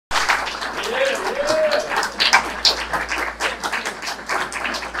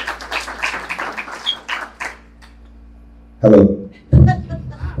Hello. Hello.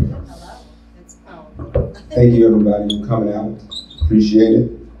 It's powerful. Thank you, everybody, for coming out. Appreciate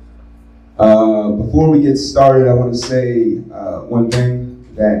it. Before we get started, I want to say one thing,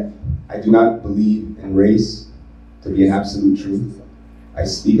 that I do not believe in race to be an absolute truth. I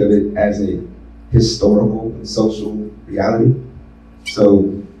speak of it as a historical and social reality.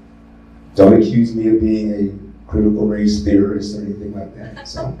 So don't accuse me of being a critical race theorist or anything like that.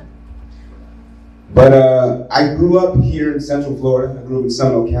 So. But I grew up here in Central Florida. I grew up in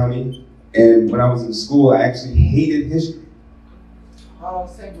Seminole County. And when I was in school, I actually hated history. Oh,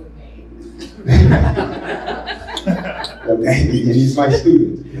 same with me. Okay, and he's my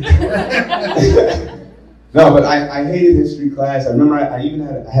student. No, but I hated history class. I remember I even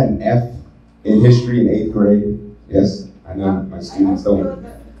had an F in history in 8th grade. Yes, I know my students don't.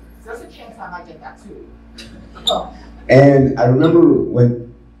 There's a chance I might get that too. And I remember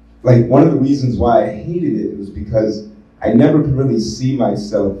when, like, one of the reasons why I hated it was because I never could really see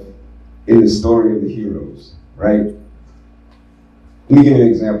myself in the story of the heroes, right? Let me give you an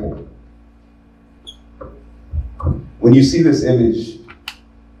example. When you see this image,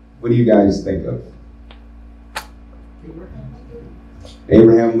 what do you guys think of?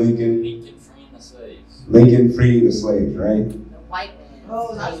 Abraham Lincoln. Lincoln freeing the slaves. Lincoln freeing the slaves, right? The white man.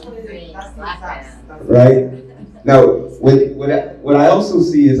 Oh, that's what it is. That's the Black exact. man. Right? Now, what I also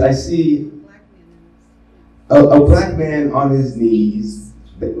see is I see a black man on his knees,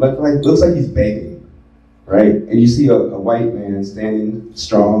 looks like he's begging, right? And you see a white man standing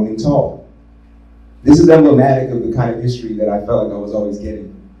strong and tall. This is emblematic of the kind of history that I felt like I was always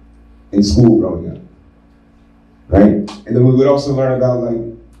getting in school growing up, right? And then we would also learn about, like,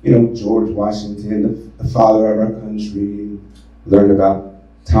 you know, George Washington, the father of our country. Learn about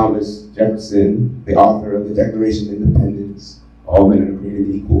Thomas Jefferson, the author of the Declaration of Independence, all men are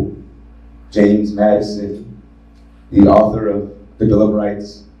created equal. James Madison, the author of the Bill of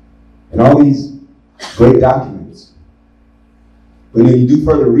Rights, and all these great documents. But when you do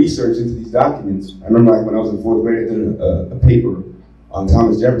further research into these documents, I remember, like, when I was in 4th grade, I did a paper on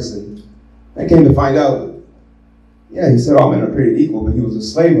Thomas Jefferson. I came to find out, yeah, he said all men are created equal, but he was a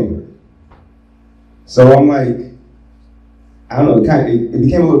slave owner. So I'm like, I don't know, it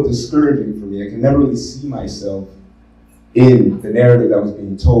became a little discouraging for me. I could never really see myself in the narrative that was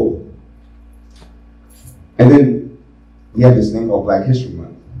being told. And then we had this thing called Black History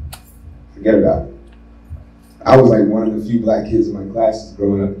Month. Forget about it. I was like one of the few black kids in my classes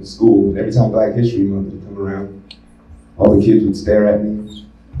growing up in school. Every time Black History Month would come around, all the kids would stare at me.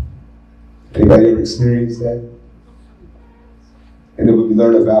 Anybody ever experienced that? And then we would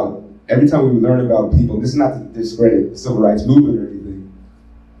learn about, every time we would learn about people, this is not to discredit the civil rights movement or anything,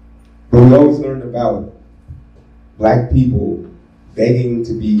 but we always learned about black people begging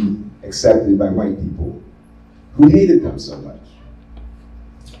to be accepted by white people who hated them so much.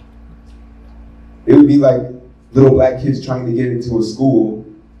 It would be like little black kids trying to get into a school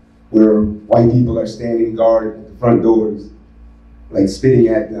where white people are standing guard at the front doors, like spitting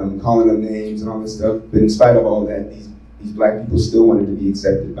at them, calling them names and all this stuff. But in spite of all that, these black people still wanted to be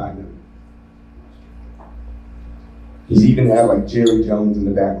accepted by them. He's even had, like, Jerry Jones in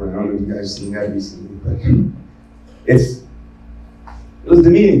the background. I don't know if you guys have seen that recently, but it was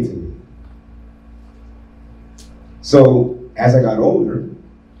demeaning to me. So as I got older,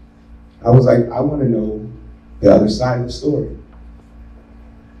 I was like, I want to know the other side of the story.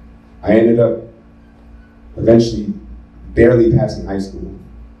 I ended up eventually barely passing high school,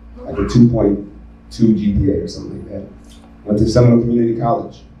 like a 2.2 GPA or something like that. Went to Seminole Community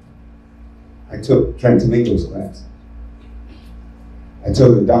College. I took Trent Tomingo's class. I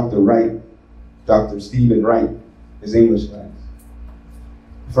took Dr. Stephen Wright, his English class.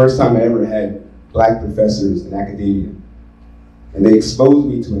 The first time I ever had black professors in academia. And they exposed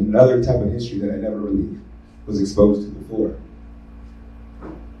me to another type of history that I never really was exposed to before.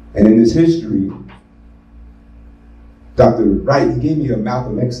 And in this history, Dr. Wright, he gave me a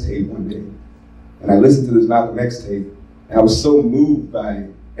Malcolm X tape one day. And I listened to this Malcolm X tape, and I was so moved by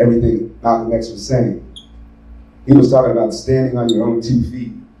everything Malcolm X was saying. He was talking about standing on your own 2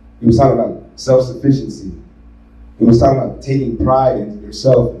 feet. He was talking about self-sufficiency. He was talking about taking pride in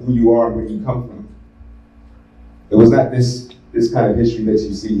yourself, who you are, and where you come from. It was not this kind of history that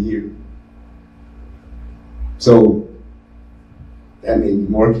you see here. So that made me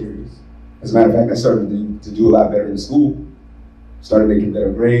more curious. As a matter of fact, I started to do a lot better in school, started making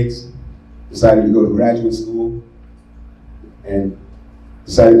better grades, decided to go to graduate school, and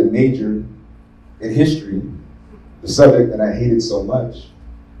decided to major in history, the subject that I hated so much,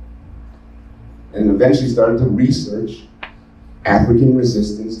 and eventually started to research African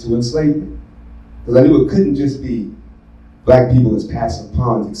resistance to enslavement. Because I knew it couldn't just be black people as passive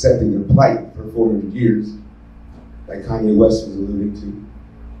pawns, accepting their plight for 400 years, like Kanye West was alluding to.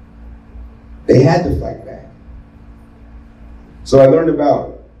 They had to fight back. So I learned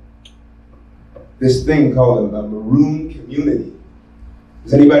about this thing called a maroon community.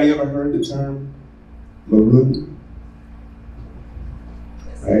 Has anybody ever heard the term maroon?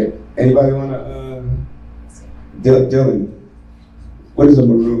 Right? Anybody want to, Dylan, what is a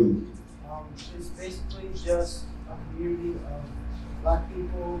maroon? It's basically just a community of black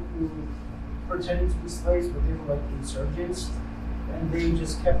people who pretended to be slaves, but they were like insurgents, and they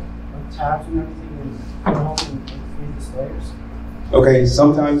just kept like tabs and everything and helping free the slaves. Okay,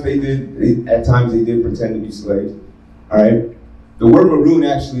 sometimes at times they did pretend to be slaves, all right? The word maroon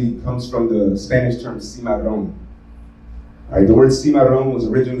actually comes from the Spanish term cimarrón. All right, the word cimarrón was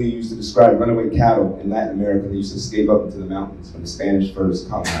originally used to describe runaway cattle in Latin America that used to escape up into the mountains when the Spanish first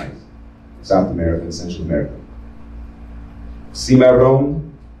colonized South America and Central America.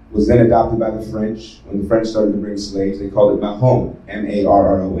 Cimarrón was then adopted by the French. When the French started to bring slaves, they called it marron,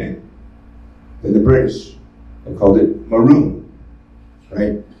 M-A-R-R-O-N. Then the British, they called it maroon,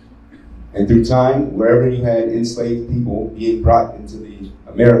 right? And through time, wherever you had enslaved people being brought into the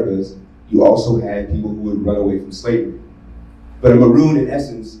Americas, you also had people who would run away from slavery. But a maroon, in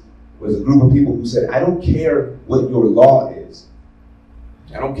essence, was a group of people who said, I don't care what your law is.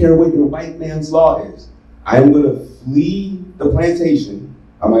 I don't care what your white man's law is. I'm going to flee the plantation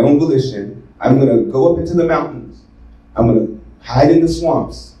on my own volition. I'm going to go up into the mountains. I'm going to hide in the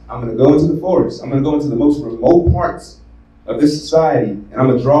swamps. I'm going to go into the forest. I'm going to go into the most remote parts of this society, and I'm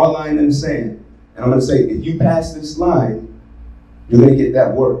going to draw a line in the sand. And I'm going to say, if you pass this line, you're going to get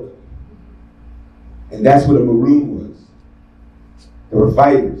that work. And that's what a maroon was. They were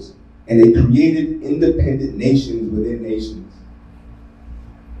fighters, and they created independent nations within nations.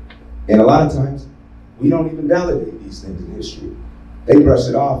 And a lot of times, we don't even validate these things in history. They brush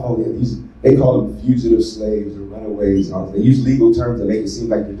it off. Oh yeah, they call them fugitive slaves or runaways and all that. They use legal terms that make it seem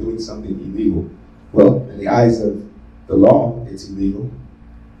like they're doing something illegal. Well, in the eyes of the law, it's illegal.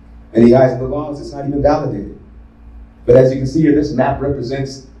 In the eyes of the laws, it's not even validated. But as you can see here, this map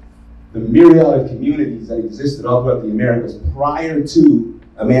represents the myriad of communities that existed all throughout the Americas prior to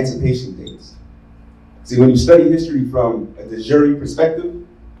emancipation dates. See, when you study history from a de jure perspective,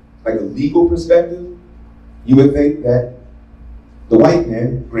 like a legal perspective, you would think that the white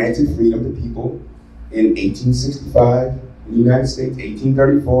man granted freedom to people in 1865 in the United States,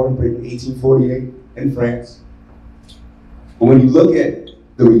 1834 in Britain, 1848 in France. But when you look at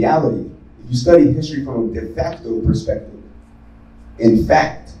the reality, if you study history from a de facto perspective, in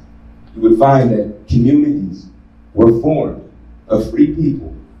fact, you would find that communities were formed of free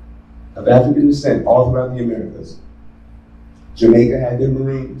people of African descent all throughout the Americas. Jamaica had their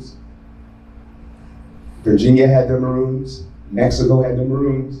Maroons. Virginia had their Maroons. Mexico had their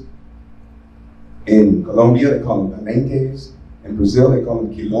Maroons. In Colombia, they call them Palenques. In Brazil, they call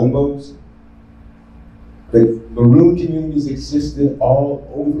them Quilombos. But Maroon communities existed all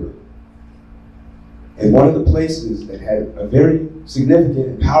over. And one of the places that had a very significant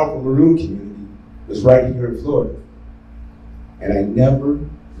and powerful Maroon community was right here in Florida. And I never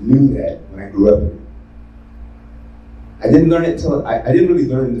knew that when I grew up here. I didn't learn it until, I didn't really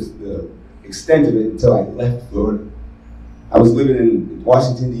learn the extent of it until I left Florida. I was living in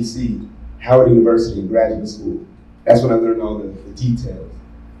Washington, D.C., Howard University in graduate school. That's when I learned all the details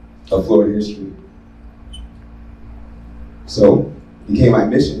of Florida history. So, it became my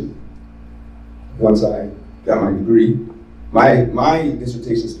mission once I got my degree. My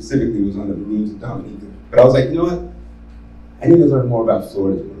dissertation specifically was on the Maroons of Dominica. But I was like, you know what? I need to learn more about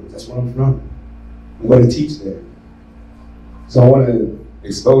Florida. That's where I'm from. I'm going to teach there. So I want to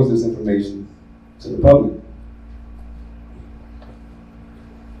expose this information to the public.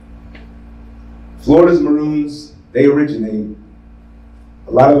 Florida's Maroons, they originate.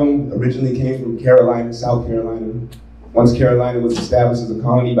 A lot of them originally came from Carolina, South Carolina. Once Carolina was established as a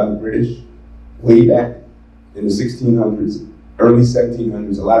colony by the British, way back in the 1600s, early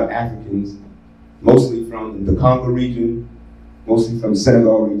 1700s, a lot of Africans, mostly from the Congo region, mostly from the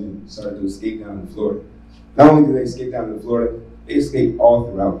Senegal region, started to escape down to Florida. Not only did they escape down to Florida, they escaped all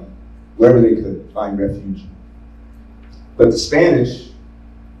throughout, wherever they could find refuge. But the Spanish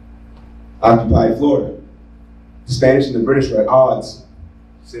occupied Florida. The Spanish and the British were at odds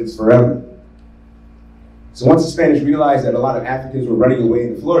since forever. So once the Spanish realized that a lot of Africans were running away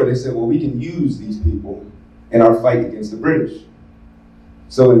into Florida, they said, well, we can use these people in our fight against the British.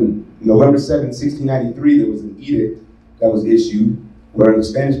 So in November 7, 1693, there was an edict that was issued where the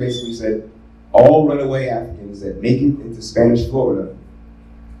Spanish basically said, all runaway Africans that make it into Spanish Florida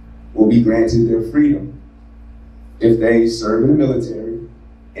will be granted their freedom. if they serve in the military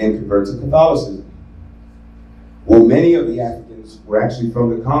and convert to Catholicism. Well, many of the Africans were actually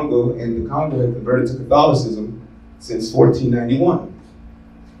from the Congo, and the Congo had converted to Catholicism since 1491.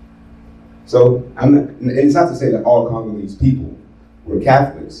 So, and it's not to say that all Congolese people were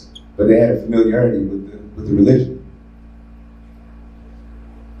Catholics, but they had a familiarity with the religion.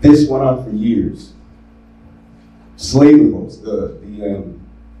 This went on for years. Slave revolts, the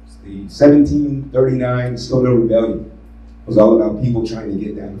 1739 Stono Rebellion was all about people trying to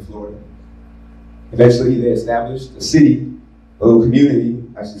get down to Florida. Eventually, they established a city, a little community,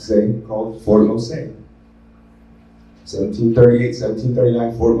 I should say, called Fort Mose. 1738,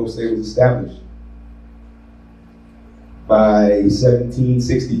 1739, Fort Mose was established. By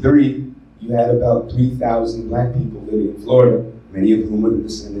 1763, you had about 3,000 black people living in Florida, many of whom were the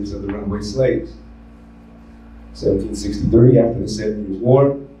descendants of the runaway slaves. 1763, after the 7 Years'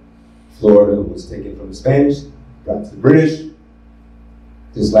 War, Florida was taken from the Spanish, brought to the British.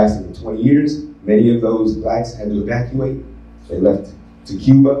 This lasted for 20 years. Many of those blacks had to evacuate. They left to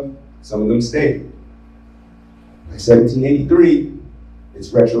Cuba. Some of them stayed. By 1783, it's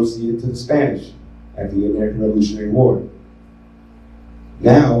retroceded to the Spanish after the American Revolutionary War.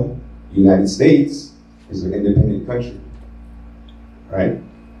 Now, the United States is an independent country, right?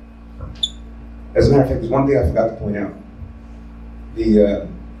 As a matter of fact, there's one thing I forgot to point out.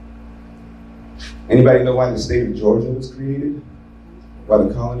 Anybody know why the state of Georgia was created? Why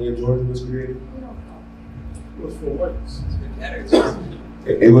the colony of Georgia was created? It was for what?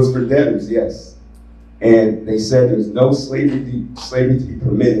 It was for debtors, yes. And they said there's no slavery to be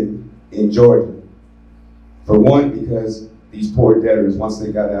permitted in Georgia. For one, because these poor debtors, once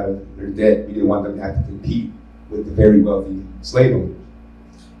they got out of their debt, we didn't want them to have to compete with the very wealthy slave owners.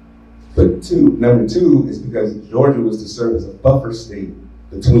 But number two is because Georgia was to serve as a buffer state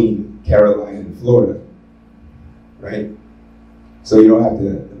between Carolina and Florida, right? So you don't have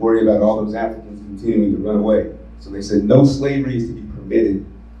to worry about all those Africans continuing to run away. So they said no slavery is to be permitted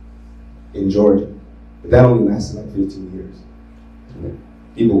in Georgia. But that only lasted like 15 years.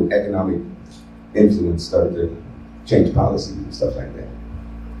 People with economic influence started to change policies and stuff like that.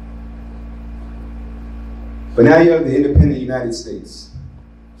 But now you have the independent United States.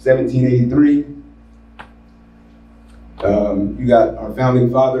 1783, you got our founding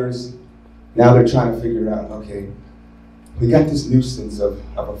fathers. Now they're trying to figure out, okay, we got this nuisance of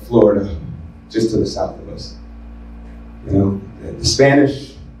a Florida just to the south of us. You know, the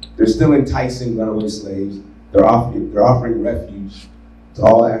Spanish, they're still enticing runaway slaves. They're offering refuge to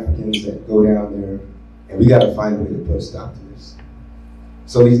all Africans that go down there, and we got to find a way to put a stop to this.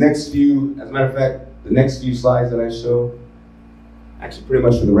 So these next few, as a matter of fact, the next few slides that I show, actually pretty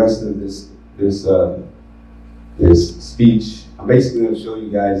much for the rest of this speech, I'm basically going to show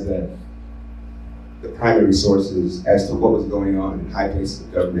you guys that the primary sources as to what was going on in high places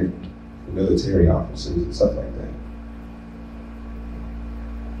of government, the military officers and stuff like that.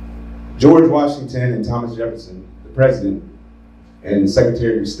 George Washington and Thomas Jefferson, the president and the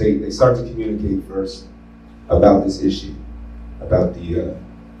Secretary of State, they start to communicate first about this issue, about the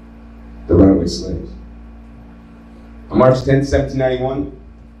runaway slaves. On March 10,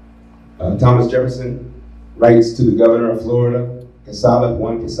 1791, Thomas Jefferson writes to the governor of Florida,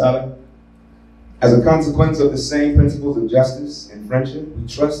 Juan Quesada, as a consequence of the same principles of justice and friendship, we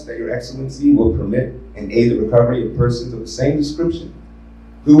trust that your excellency will permit and aid the recovery of persons of the same description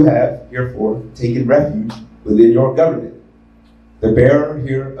who have, herefore, taken refuge within your government. The bearer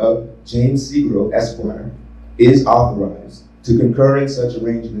here of James Seagrove, Esquire, is authorized to concur in such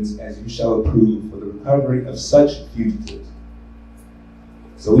arrangements as you shall approve for the recovery of such fugitives.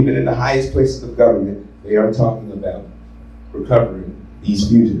 So even in the highest places of government, they are talking about recovering these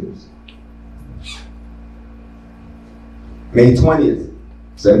fugitives. May 20th,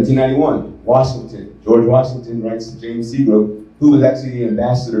 1791, George Washington writes to James Seagrove, who was actually the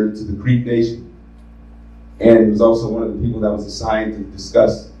ambassador to the Creek Nation, and was also one of the people that was assigned to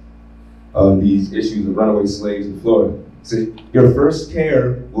discuss these issues of runaway slaves in Florida. So your first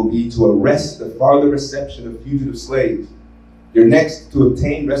care will be to arrest the farther reception of fugitive slaves. Your next, to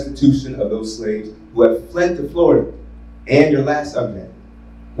obtain restitution of those slaves who have fled to Florida. And your last object,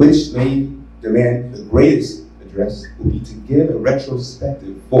 which may demand the greatest address, will be to give a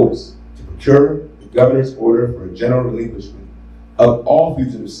retrospective force to procure the governor's order for a general relinquishment of all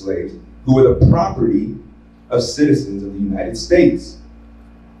fugitive slaves who were the property of citizens of the United States.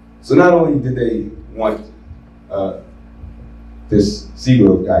 So not only did they want this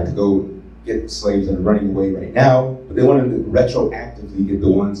Seagrove guy to go get the slaves that are running away right now, but they wanted to retroactively get the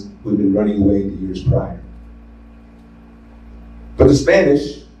ones who had been running away the years prior. But the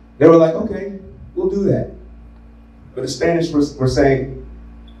Spanish, they were like, okay, we'll do that. But the Spanish were saying,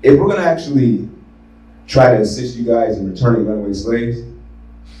 if we're gonna actually try to assist you guys in returning runaway slaves,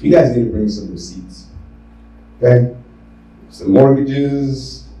 you guys need to bring some receipts, okay? Some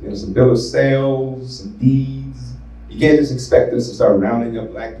mortgages, some bill of sales, some deeds. You can't just expect us to start rounding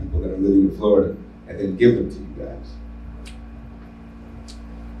up black people that are living in Florida and then give them to you guys.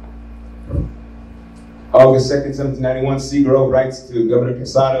 August 2nd, 1791, Seagrove writes to Governor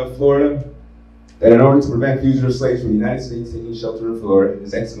Quesada of Florida that in order to prevent fugitive slaves from the United States taking shelter in Florida,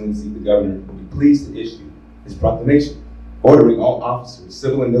 His Excellency the Governor will be pleased to issue his proclamation, ordering all officers,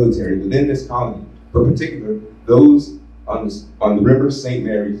 civil and military, within this colony, but particularly those on the river St.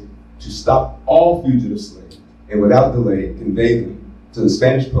 Mary's, to stop all fugitive slaves and without delay convey them to the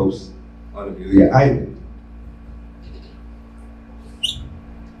Spanish post on Amelia Island.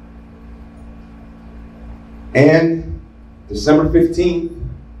 And December 15th,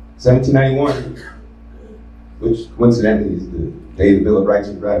 1791, which coincidentally is the day the Bill of Rights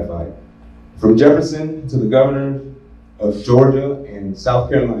was ratified, from Jefferson to the governor of Georgia and South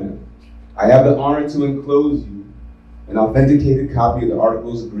Carolina, I have the honor to enclose you an authenticated copy of the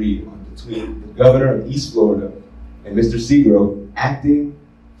articles agreed on between the governor of East Florida and Mr. Seagrove, acting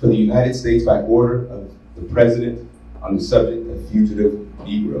for the United States by order of the President on the subject of fugitive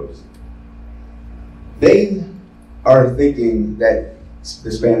Negroes. They are thinking that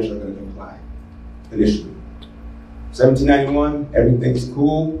the Spanish are going to comply initially. 1791, everything's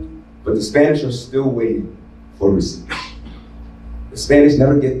cool, but the Spanish are still waiting for receipts. The Spanish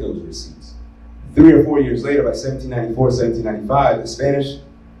never get those receipts. 3 or 4 years later, by 1794, 1795, the Spanish,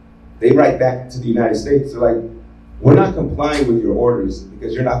 they write back to the United States. They're like, we're not complying with your orders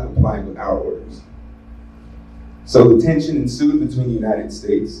because you're not complying with our orders. So the tension ensued between the United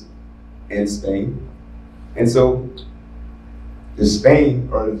States and Spain. And so Spain,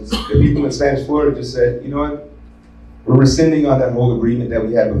 or the people in Spanish Florida just said, you know what? We're rescinding on that whole agreement that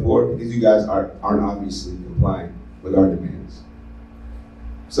we had before because you guys aren't obviously complying with our demands.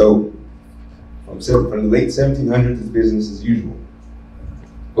 So from the late 1700s, it's business as usual.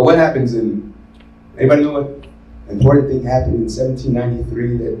 But what happens anybody know what important thing happened in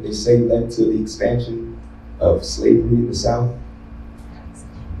 1793 that they say led to the expansion of slavery in the South?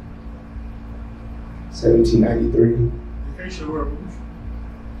 1793. The Haitian Revolution.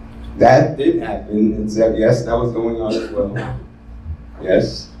 That did happen. Yes, that was going on as well.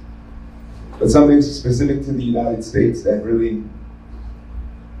 Yes. But something specific to the United States that really,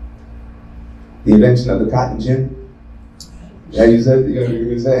 the invention of the cotton gin. Yeah, you said, you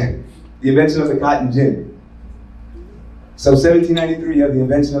were saying, the invention of the cotton gin. So 1793, you have the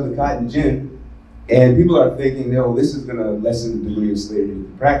invention of the cotton gin, and people are thinking, oh, this is gonna lessen the degree of slavery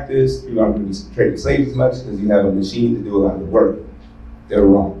in practice. People aren't gonna be trading slaves as much because you have a machine to do a lot of the work. They're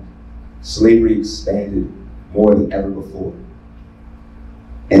wrong. Slavery expanded more than ever before.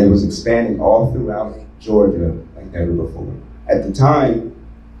 And it was expanding all throughout Georgia like never before. At the time,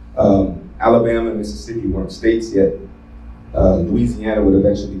 Alabama and Mississippi weren't states yet. Louisiana would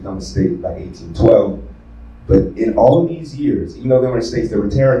eventually become a state by 1812. But in all of these years, even though they weren't states, they were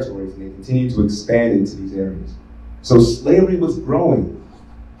territories, and they continued to expand into these areas. So slavery was growing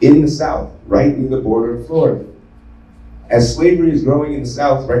in the South, right near the border of Florida. As slavery is growing in the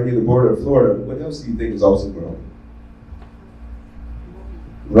South, right near the border of Florida, what else do you think is also growing?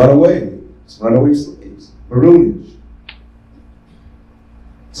 Runaway slaves, maroonage.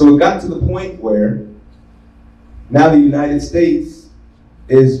 So it got to the point where now the United States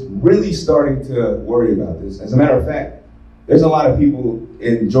is really starting to worry about this. As a matter of fact, there's a lot of people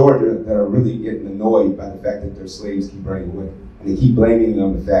in Georgia that are really getting annoyed by the fact that their slaves keep running away. And they keep blaming it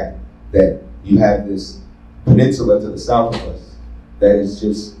on the fact that you have this peninsula to the south of us that is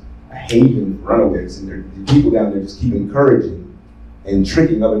just a haven for runaways. And the people down there just keep encouraging and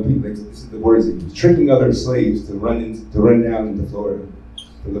tricking other people. This is the words they use, tricking other slaves to run down into Florida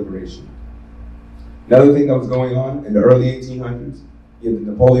for liberation. Another thing that was going on in the early 1800s, you had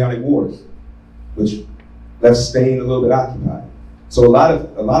the Napoleonic Wars, which left Spain a little bit occupied. So a lot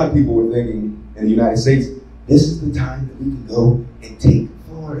of people were thinking in the United States, this is the time that we can go and take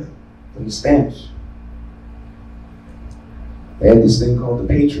Florida from the Spanish. They had this thing called the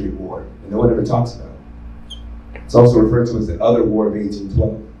Patriot War, and no one ever talks about it. It's also referred to as the Other War of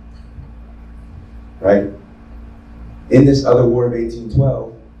 1812, right? In this Other War of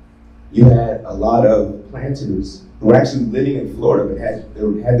 1812, you had a lot of planters who were actually living in Florida, but had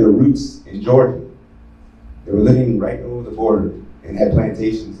their roots in Georgia. They were living right over the border and had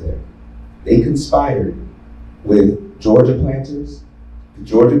plantations there. They conspired with Georgia planters, the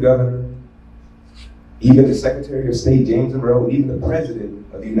Georgia governor, even the Secretary of State, James Monroe, and even the President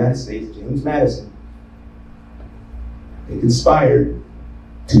of the United States, James Madison. They conspired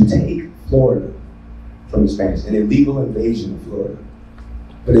to take Florida from the Spanish, an illegal invasion of Florida.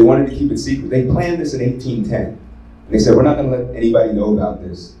 But they wanted to keep it secret. They planned this in 1810. And they said, we're not going to let anybody know about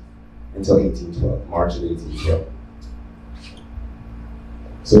this until 1812, March of 1812.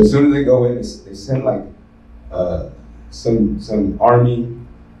 So as soon as they go in, they send like some army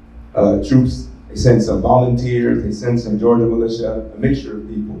troops, they send some volunteers, they send some Georgia militia, a mixture of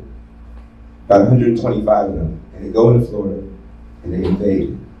people, about 125 of them, and they go into Florida and they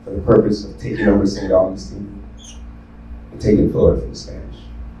invade for the purpose of taking over St. Augustine and taking Florida from the Spanish.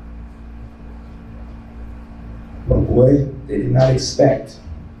 But boy, they did not expect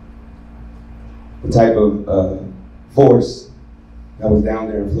the type of force that was down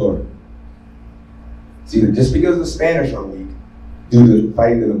there in Florida. See, just because the Spanish are weak due to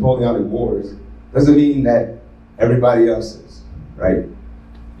fighting the Napoleonic Wars doesn't mean that everybody else is, right?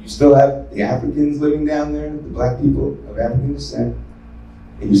 You still have the Africans living down there, the black people of African descent,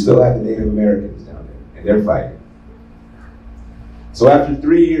 and you still have the Native Americans down there, and they're fighting. So after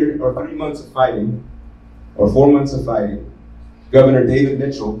 3 months of fighting, or 4 months of fighting, Governor David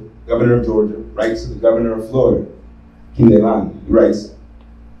Mitchell, governor of Georgia, writes to the governor of Florida, Maitland. He writes,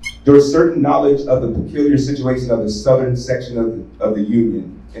 there is certain knowledge of the peculiar situation of the southern section of the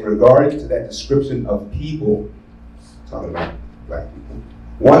Union in regard to that description of people, talking about black people,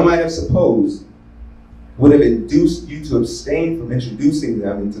 one might have supposed would have induced you to abstain from introducing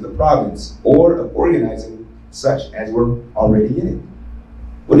them into the province or of organizing such as were already in it.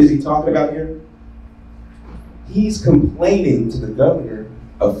 What is he talking about here? He's complaining to the governor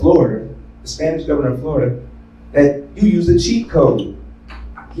of Florida, the Spanish governor of Florida, that you use a cheat code.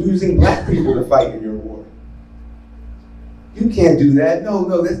 You're using black people to fight in your war. You can't do that. No,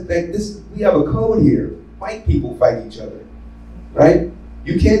 we have a code here. White people fight each other, right?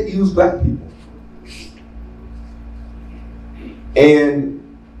 You can't use black people.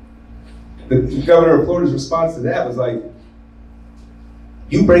 And the governor of Florida's response to that was like,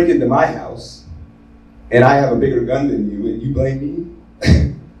 you break into my house, and I have a bigger gun than you, and you blame me?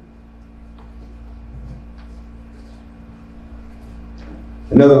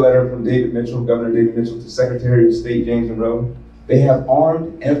 Another letter from David Mitchell, Governor David Mitchell, to Secretary of State James Monroe. They have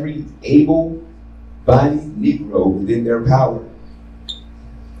armed every able-bodied Negro within their power.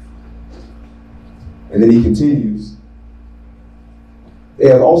 And then he continues, they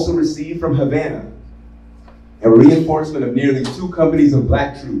have also received from Havana a reinforcement of nearly 2 companies of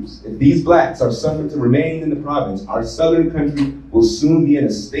black troops. If these blacks are suffered to remain in the province, our southern country will soon be in a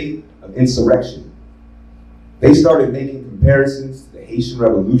state of insurrection. They started making comparisons to the Haitian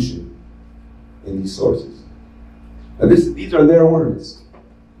Revolution in these sources. Now these are their words.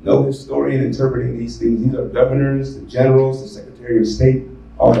 No historian interpreting these things. These are governors, the generals, the Secretary of State,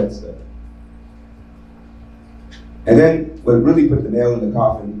 all that stuff. And then what really put the nail in the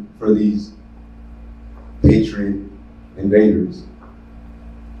coffin for these patriot invaders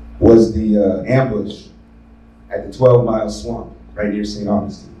was the ambush at the 12-mile swamp right near St.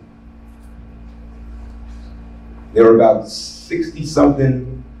 Augustine. There were about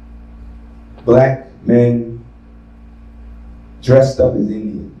 60-something black men dressed up as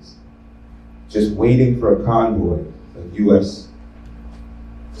Indians, just waiting for a convoy of U.S.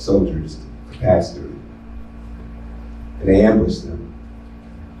 soldiers to pass through. And they ambushed them.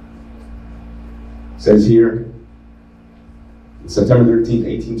 It says here, on September 13,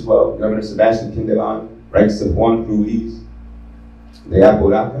 1812, Governor Sebastian Kindelan writes to Juan Ruiz de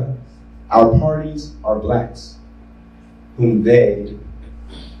Apodaca, our parties are blacks, whom they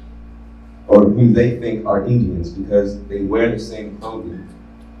think are Indians because they wear the same clothing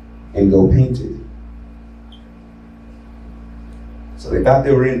and go painted. So they thought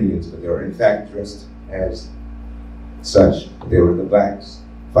they were Indians, but they were in fact dressed as such. They were the blacks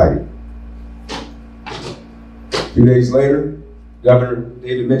fighting. A few days later, Governor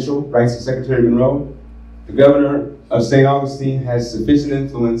David Mitchell writes to Secretary Monroe, the governor of St. Augustine has sufficient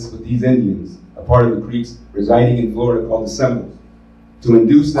influence with these Indians, a part of the Creeks residing in Florida called the Seminoles, to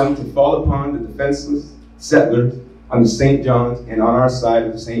induce them to fall upon the defenseless settlers on the St. John's and on our side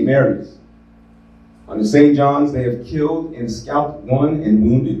of the St. Mary's. On the St. John's, they have killed and scalped 1 and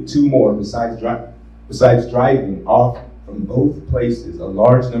wounded 2 more, besides driving off from both places a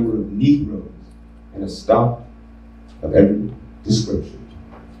large number of Negroes and a stock of every description.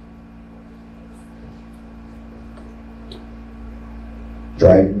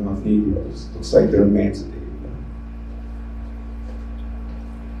 Driving off Negroes. Looks like they're emancipated.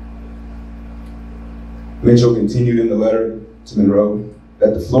 Mitchell continued in the letter to Monroe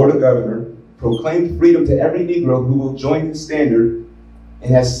that the Florida governor proclaimed freedom to every Negro who will join his standard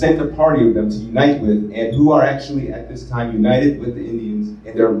and has sent a party of them to unite with, and who are actually at this time united with the Indians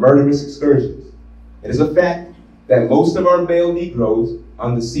in their murderous excursions. It is a fact that most of our male Negroes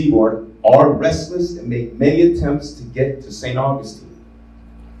on the seaboard are restless and make many attempts to get to St. Augustine.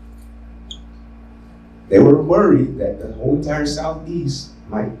 They were worried that the whole entire Southeast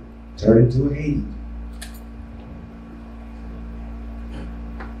might turn into a Haiti.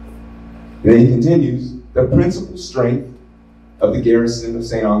 Then he continues, the principal strength of the garrison of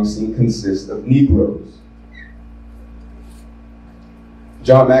St. Augustine consists of Negroes.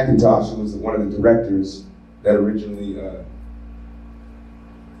 John McIntosh, who was one of the directors that originally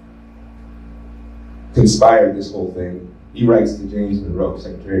conspired this whole thing, he writes to James Monroe,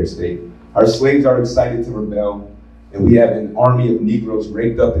 Secretary of State, our slaves are excited to rebel, and we have an army of Negroes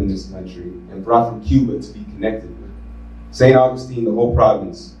raked up in this country and brought from Cuba to be connected with. St. Augustine, the whole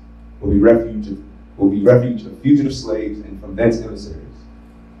province, will be refuge of fugitive slaves, and from thence emissaries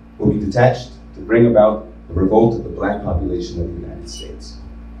will be detached to bring about the revolt of the black population of the United States.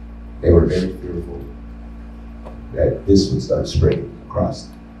 They were very fearful that this would start spreading across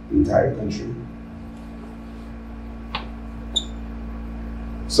the entire country.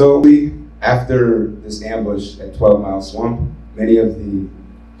 So after this ambush at 12 Mile Swamp, many of the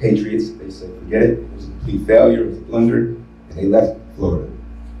patriots, they said, forget it, it was a complete failure, it was a blunder, and they left Florida.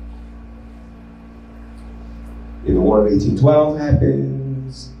 The War of 1812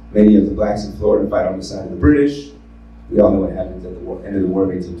 happens. Many of the blacks in Florida fight on the side of the British. We all know what happens at the end of the War of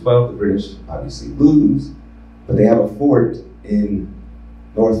 1812. The British obviously lose, but they have a fort in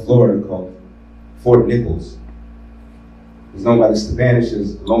North Florida called Fort Nichols. It's known by the Spanish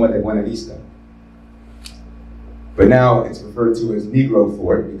as Loma de Buena Vista. But now it's referred to as Negro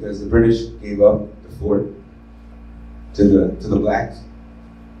Fort because the British gave up the fort to the blacks.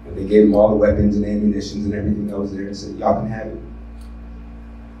 And they gave them all the weapons and ammunition and everything that was there and said, y'all can have it.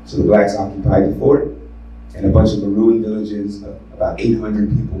 So the blacks occupied the fort, and a bunch of maroon villages, about 800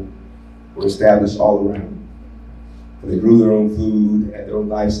 people, were established all around. And they grew their own food, had their own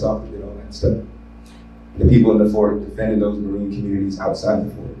livestock, and did all that stuff. And the people in the fort defended those maroon communities outside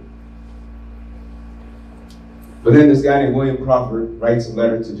the fort. But then this guy named William Crawford writes a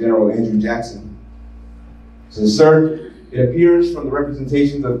letter to General Andrew Jackson. He says, sir, it appears from the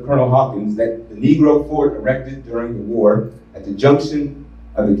representations of Colonel Hawkins that the Negro fort erected during the war at the junction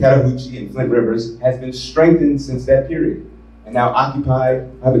of the Chattahoochee and Flint Rivers has been strengthened since that period and now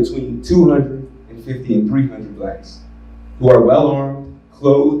occupied by between 250 and 300 blacks who are well armed,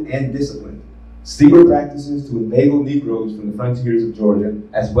 clothed, and disciplined. Secret practices to inveigle Negroes from the frontiers of Georgia,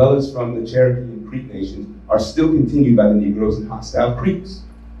 as well as from the Cherokee and Creek nations, are still continued by the Negroes in hostile Creeks.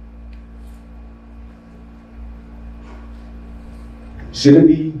 Should it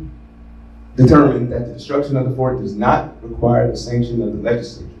be determined that the destruction of the fort does not require the sanction of the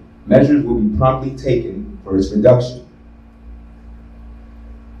legislature, measures will be promptly taken for its reduction.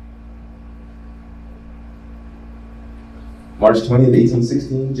 March 20th,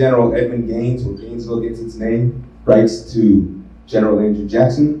 1816, General Edmund Gaines, where Gainesville gets its name, writes to General Andrew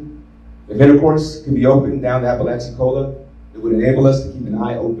Jackson, if intercourse could be opened down the Apalachicola, it would enable us to keep an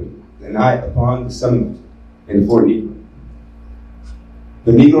eye upon the Seminoles and the Fort Negro.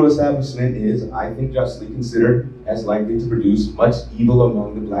 The Negro establishment is, I think, justly considered as likely to produce much evil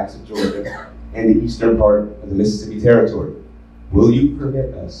among the blacks of Georgia and the eastern part of the Mississippi Territory. Will you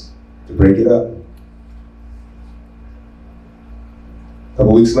permit us to break it up? A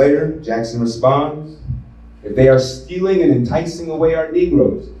couple weeks later, Jackson responds, if they are stealing and enticing away our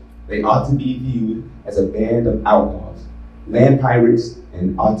Negroes, they ought to be viewed as a band of outlaws, land pirates,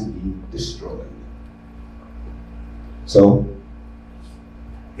 and ought to be destroyed. So,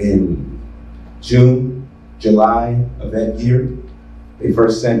 in June, July of that year, they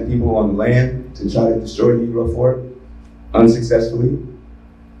first sent people on the land to try to destroy the Negro fort, unsuccessfully.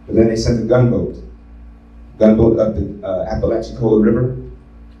 But then they sent a gunboat up the Apalachicola River,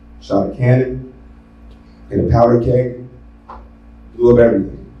 shot a cannon, hit a powder keg, blew up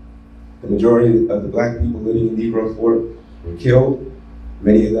everything. The majority of the black people living in Negro fort were killed.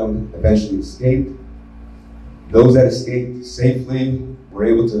 Many of them eventually escaped. Those that escaped safely were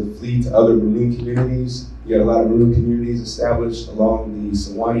able to flee to other maroon communities. You had a lot of maroon communities established along the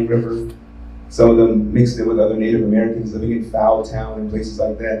Sewanee River. Some of them mixed in with other Native Americans living in Fowl Town and places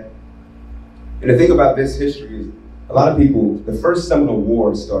like that. And the thing about this history is, a lot of people, the first Seminole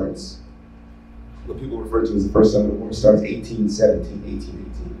War starts, what people refer to as the first Seminole War starts 1817,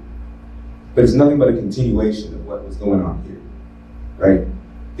 1818. But it's nothing but a continuation of what was going on here, right?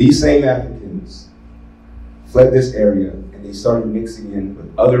 These same Africans fled this area and they started mixing in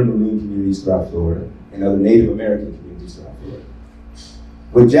with other maroon communities throughout Florida and other Native American communities throughout Florida.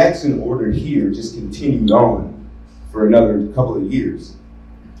 what Jackson ordered here just continued on for another couple of years.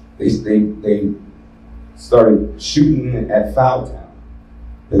 They started shooting at Foultown.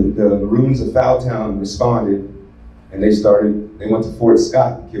 The Maroons of Foultown responded, and they went to Fort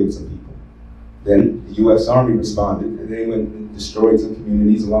Scott and killed some people. Then the U.S. Army responded, and they went and destroyed some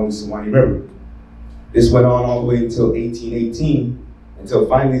communities along the Suwannee River. This went on all the way until 1818, until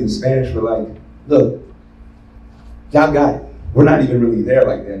finally the Spanish were like, look, y'all got it. We're not even really there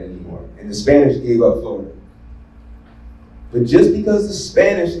like that anymore. And the Spanish gave up Florida. But just because the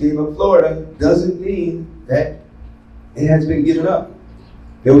Spanish gave up Florida doesn't mean that it has been given up.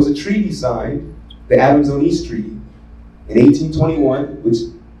 There was a treaty signed, the Adams-on-East Treaty, in 1821, which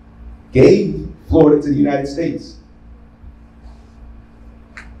gave Florida to the United States.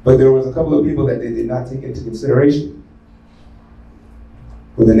 But there was a couple of people that they did not take into consideration.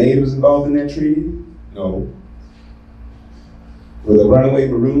 Were the natives involved in that treaty? No. Were the runaway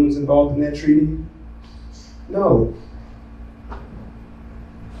Maroons involved in that treaty? No.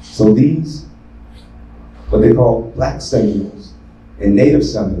 So these, what they call Black Seminoles and Native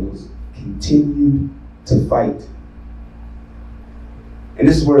Seminoles, continued to fight. And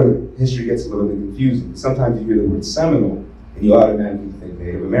this is where history gets a little bit confusing. Sometimes you hear the word Seminole and you automatically think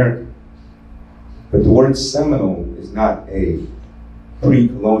Native American. But the word Seminole is not a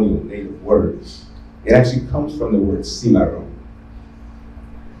pre-colonial Native word. It actually comes from the word Cimarron.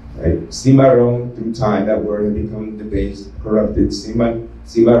 Right? Cimarron, through time, that word had become debased, corrupted. Cimarron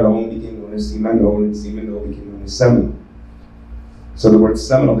became known as Seminole, and Seminole became known as Seminole. So the word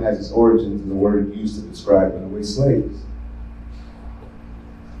Seminole has its origins in the word used to describe runaway slaves.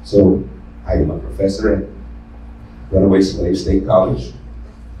 So I am a professor at Runaway Slave State College.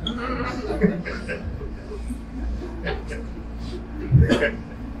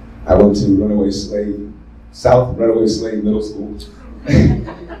 I went to South Runaway Slave Middle School.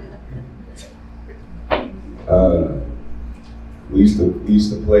 We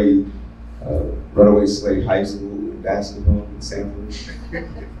used to play Runaway Slave High School and basketball in Sanford.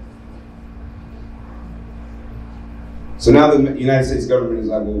 So now the United States government is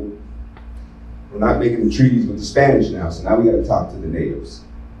like, well, we're not making the treaties with the Spanish now, so now we got to talk to the natives.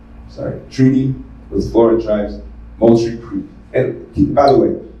 Treaty with Florida tribes, Moultrie Creek. And by the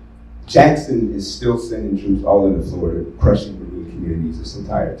way, Jackson is still sending troops all into Florida, crushing Maroon communities this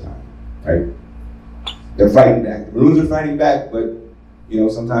entire time, right? They're fighting back. The Maroons are fighting back, but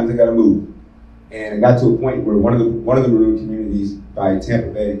sometimes they gotta move. And it got to a point where one of the Maroon communities by Tampa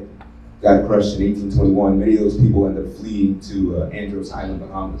Bay got crushed in 1821. Many of those people ended up fleeing to Andros Island,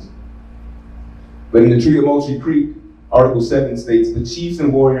 Bahamas. But in the Treaty of Moultrie Creek, Article 7 states, the chiefs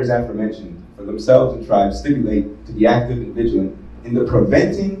and warriors aforementioned, for themselves and tribes, stipulate to be active and vigilant in the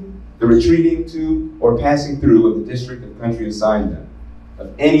preventing, the retreating to, or passing through of the district of country assigned them,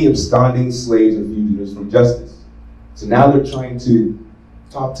 of any absconding slaves or fugitives from justice. So now they're trying to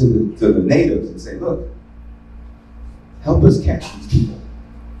talk to the natives and say, look, help us catch these people.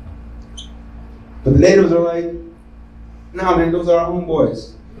 But the natives are like, nah, man, those are our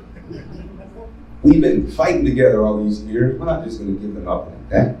homeboys. We've been fighting together all these years. We're not just going to give them up like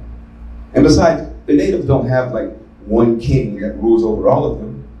that. And besides, the natives don't have like one king that rules over all of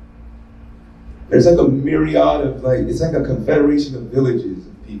them. There's like a myriad of it's like a confederation of villages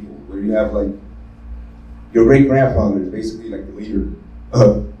of people where you have like your great-grandfather is basically like the leader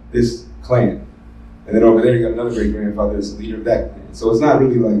of this clan. And then over there you got another great-grandfather that's the leader of that clan. So it's not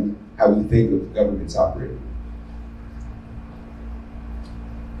really like how we think of governments operating.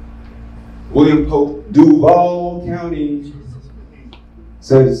 William Pope, Duval County,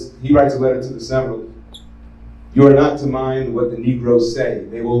 says, he writes a letter to the Seminoles. You are not to mind what the Negroes say.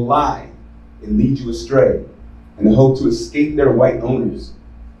 They will lie and lead you astray, and the hope to escape their white owners,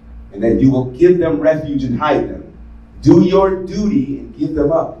 and that you will give them refuge and hide them. Do your duty and give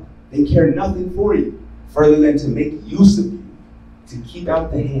them up. They care nothing for you, further than to make use of you, to keep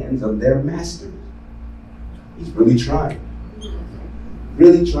out the hands of their masters. He's really trying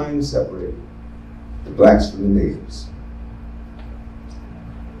to separate the blacks from the natives.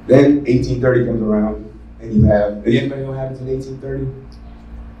 Then 1830 comes around, and you have, did anybody know what happens in 1830?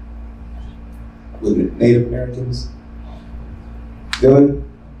 With the Native Americans? Dylan?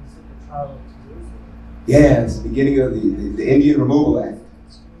 Yeah, it's the beginning of the Indian Removal Act,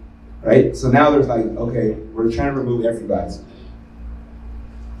 right? So now there's like, okay, we're trying to remove everybody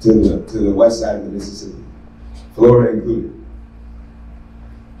to the west side of the Mississippi, Florida included.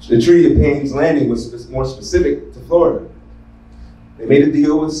 The Treaty of Payne's Landing was more specific to Florida. They made a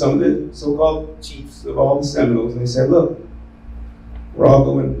deal with some of the so-called chiefs of all the Seminoles, and they said, look, we're all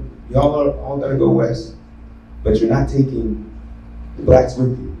going, y'all are all gonna go west, but you're not taking The blacks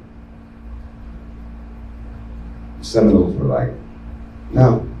with you. The Seminoles were like,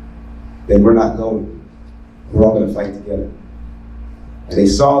 no, then we're not going. We're all going to fight together. And they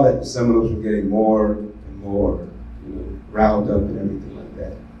saw that the Seminoles were getting more and more, riled up and everything like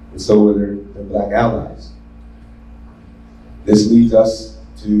that. And so were their black allies. This leads us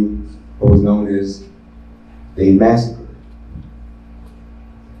to what was known as Dade Massacre.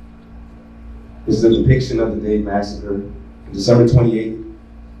 This is a depiction of the Dade Massacre. On December 28,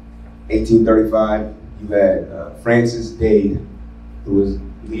 1835, you had Francis Dade, who was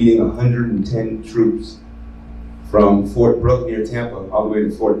leading 110 troops from Fort Brooke near Tampa all the way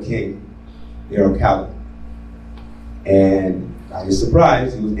to Fort King near Ocala. And by his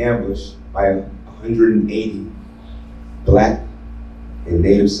surprise, he was ambushed by 180 black and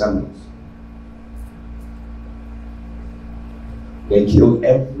native Seminoles. They killed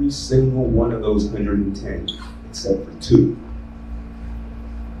every single one of those 110 except for two.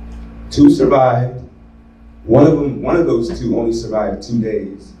 Two survived. One of those two only survived 2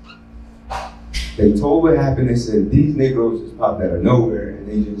 days. They told what happened. They said, these Negroes just popped out of nowhere and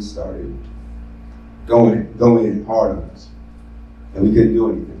they just started going in hard on us. And we couldn't do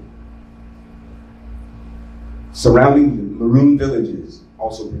anything. Surrounding Maroon villages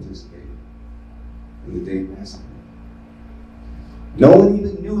also participated in the Dade Massacre. No one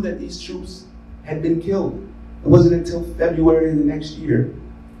even knew that these troops had been killed. It wasn't until February of the next year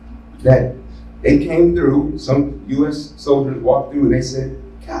that they came through. Some U.S. soldiers walked through and they said,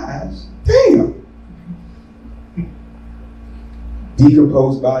 gosh, damn.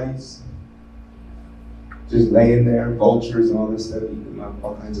 Decomposed bodies, just laying there, vultures and all this stuff, eating them up,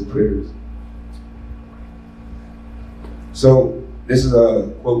 all kinds of critters. So this is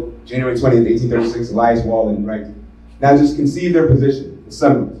a quote, January 20th, 1836, Elias Wallen writes, now just conceive their position, the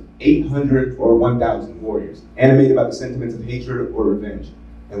Seminoles, 800 or 1,000 warriors, animated by the sentiments of hatred or revenge,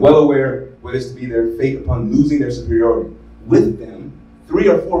 and well aware what is to be their fate upon losing their superiority. With them,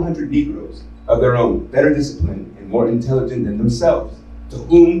 300 or 400 Negroes of their own, better disciplined and more intelligent than themselves, to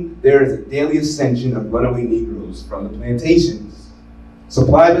whom there is a daily ascension of runaway Negroes from the plantations,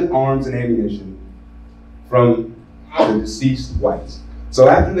 supplied with arms and ammunition from the deceased whites. So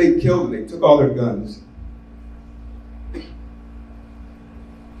after they killed them, they took all their guns.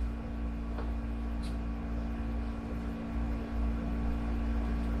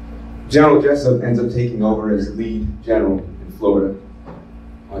 General Jessup ends up taking over as lead general in Florida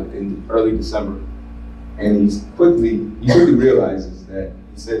in early December. And he quickly realizes that,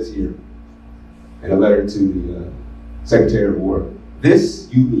 he says here in a letter to the Secretary of War, this,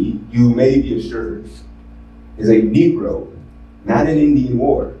 you may be assured, is a Negro, not an Indian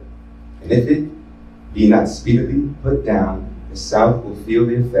war. And if it be not speedily put down, the South will feel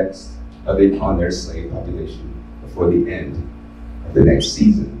the effects of it on their slave population before the end of the next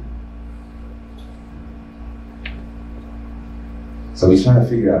season. So he's trying to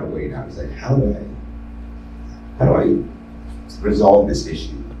figure out a way now. He's like, how do I resolve this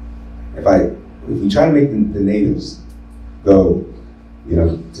issue? If we try to make the natives go,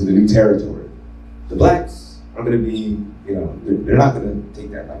 to the new territory, the blacks are going to be, they're not going to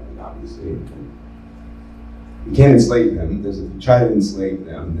take that lightly, obviously. You can't enslave them, because if you try to enslave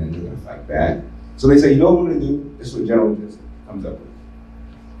them, then they're going to fight back. So they say, you know what we're going to do? This is what General Jessup comes up with.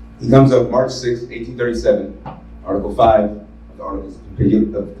 He comes up March 6, 1837, Article 5. Articles of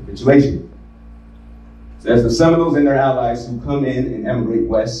Capitulation. It says, the Seminoles and their allies who come in and emigrate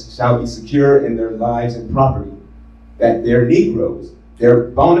west shall be secure in their lives and property, that their Negroes, their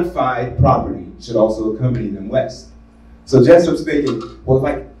bona fide property, should also accompany them west. So Jessup's thinking, well,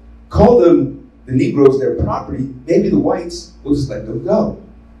 if I call them, the Negroes, their property, maybe the whites will just let them go.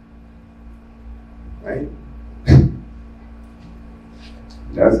 Right?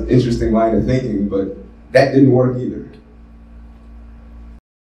 That's an interesting line of thinking, but that didn't work either.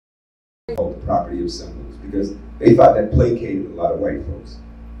 The property of Seminoles, because they thought that placated a lot of white folks.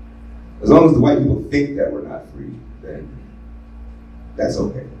 As long as the white people think that we're not free, then that's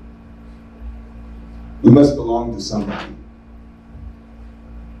okay. We must belong to somebody.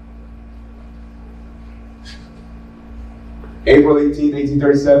 April 18,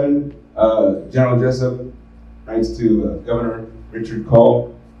 1837, General Jessup writes to Governor Richard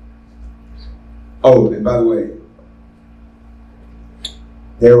Call. Oh, and by the way,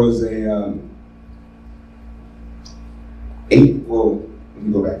 there was let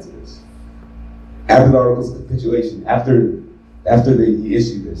me go back to this. After the Articles of Capitulation, after he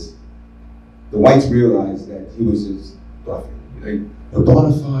issued this, the whites realized that he was just bluffing. Like, the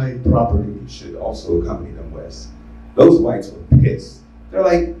bona fide property should also accompany them west. Those whites were pissed. They're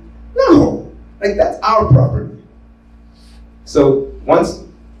like, no, like that's our property. So once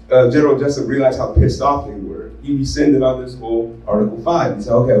General Jessup realized how pissed off they were, he rescinded on this whole Article 5. He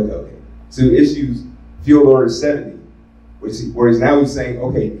said, okay. So he issues Field Order 70, where he's saying,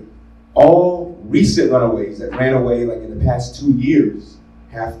 okay, all recent runaways that ran away like in the past 2 years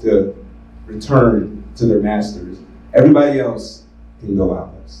have to return to their masters. Everybody else can go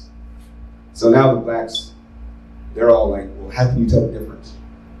out west. So now the blacks, they're all like, well, how can you tell the difference,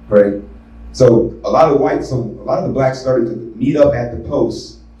 right? So a lot of the blacks started to meet up at the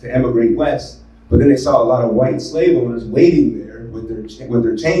posts to emigrate west, but then they saw a lot of white slave owners waiting there with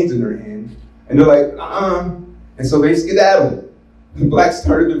their chains in their hand, and they're like, and so they skedaddled. The blacks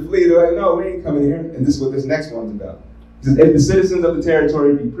started to flee. They're like, no, we ain't coming here. And this is what this next one's about. It says, if the citizens of the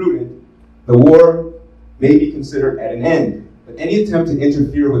territory be prudent, the war may be considered at an end. But any attempt to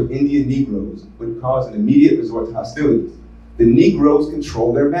interfere with Indian Negroes would cause an immediate resort to hostilities. The Negroes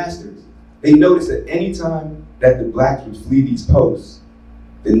control their masters. They noticed that any time that the blacks would flee these posts,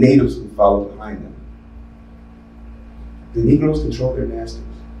 the natives would follow behind them. The Negroes control their masters.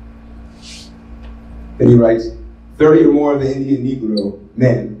 Then he writes, 30 or more of the Indian Negro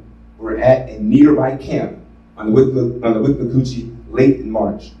men were at a nearby camp on the Withlacoochee late in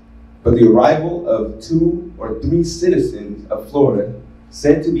March. But the arrival of 2 or 3 citizens of Florida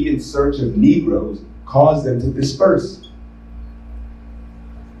said to be in search of Negroes caused them to disperse.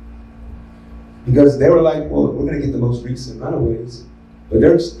 Because they were like, well, we're gonna get the most recent runaways. But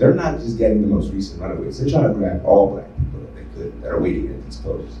they're not just getting the most recent runaways. They're trying to grab all black people that they could that are waiting at these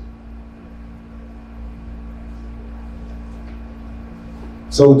posts.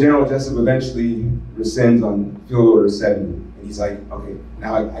 So General Jessup eventually rescinds on Field Order 70, and he's like, okay,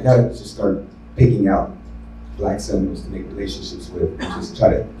 now I gotta just start picking out black Seminoles to make relationships with, and just try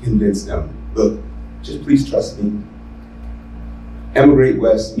to convince them, look, just please trust me. Emigrate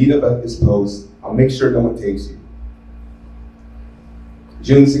west, meet up at this post, I'll make sure no one takes you.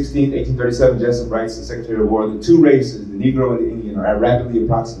 June 16, 1837, Jessup writes to the Secretary of War, the 2 races, the Negro and the Indian, are rapidly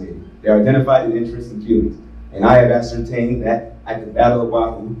approximating. They are identified in interests and feelings, and I have ascertained that at the Battle of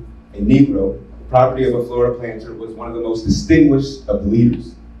Wahoo, a Negro, the property of a Florida planter, was one of the most distinguished of the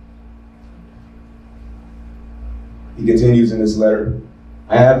leaders. He continues in this letter,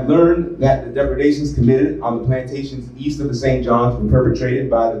 I have learned that the depredations committed on the plantations east of the St. Johns were perpetrated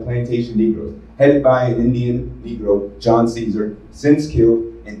by the plantation Negroes, headed by an Indian Negro, John Caesar, since killed,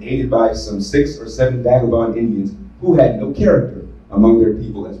 and aided by some 6 or 7 vagabond Indians who had no character among their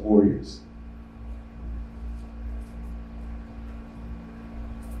people as warriors.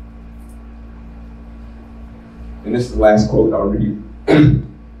 And this is the last quote I'll read.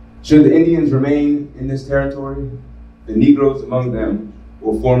 Should the Indians remain in this territory, the Negroes among them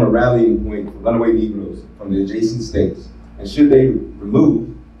will form a rallying point for runaway Negroes from the adjacent states. And should they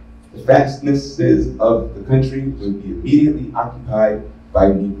remove, the fastnesses of the country would be immediately occupied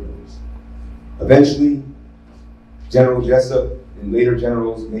by Negroes. Eventually, General Jessup and later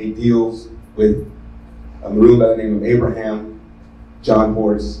generals made deals with a Maroon by the name of Abraham, John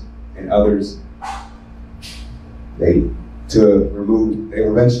Horse, and others. They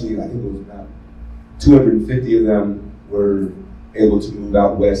were eventually, I think it was about 250 of them were able to move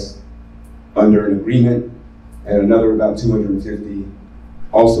out west under an agreement, and another about 250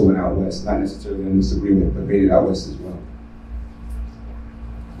 also went out west, not necessarily in this agreement, but made it out west as well.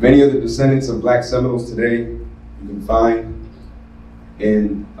 Many of the descendants of black Seminoles today you can find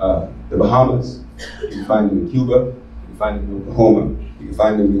in the Bahamas, you can find them in Cuba, you can find them in Oklahoma, you can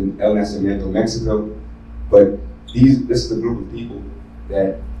find them in El Nacimiento, Mexico, but this is the group of people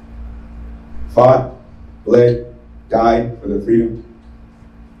that fought, bled, died for their freedom.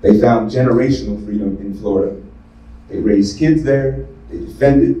 They found generational freedom in Florida. They raised kids there, they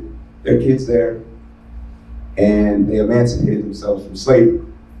defended their kids there, and they emancipated themselves from slavery.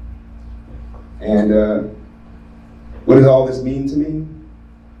 And what does all this mean to me?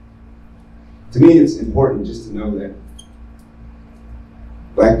 To me, it's important just to know that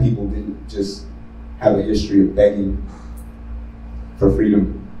black people didn't just have a history of begging for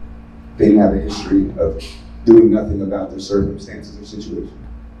freedom. They didn't have a history of doing nothing about their circumstances or situation.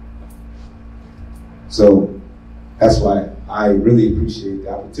 So that's why I really appreciate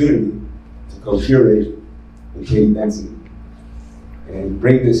the opportunity to co-curate with Katie Benson and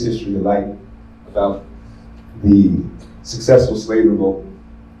bring this history to light about the successful slave revolt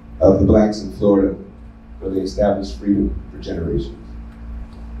of the blacks in Florida, where they established freedom for generations.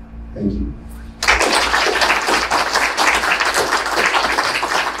 Thank you.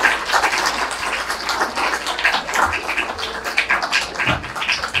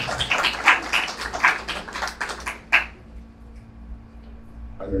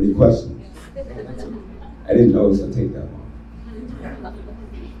 Are there any questions? I didn't know it was going to take that long.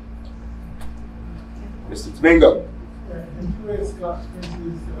 Mr. Domingo. And U.S. got into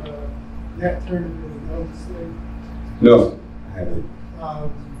Nat Turner was the oldest slave. No, I haven't.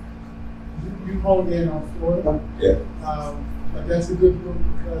 You honed in on Florida. Yeah. But that's a good book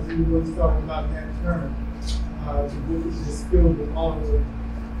because he was talking about Nat Turner. The book is just filled with all of the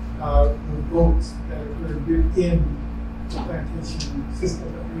votes that occurred within the plantation system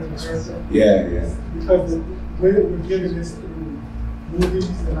in America. Yeah, yeah. Because the way that we're getting this through movies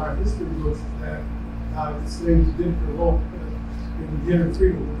and our history books is that the slaves didn't revolt in gender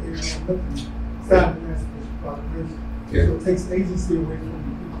freedom when they were looking signed the Emancipation Proclamation. Yeah. So it takes agency away from the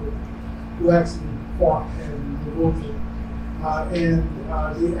people who actually fought and revolted.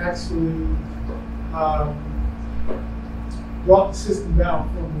 They actually brought the system down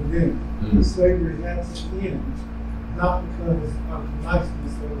from within. Mm-hmm. Slavery had to end, not because of the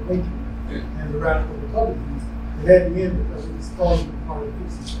niceness of Lincoln and the radical Republicans. It had to end because it was causing part of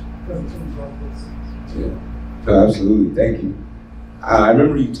fixing because of things like this. Yeah, no, absolutely. Thank you. I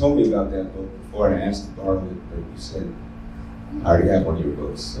remember you told me about that book before, and I asked to borrow it, but you said I already have one of your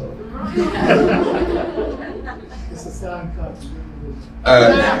books, so. It's a signed copy.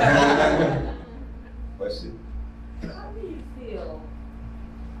 Question? How do you feel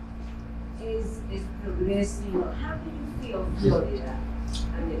is progressing, or how do you feel Florida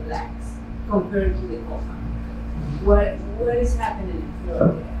and the blacks compared to the Copa? What is happening in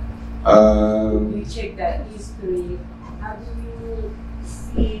Florida? You check that history. How do you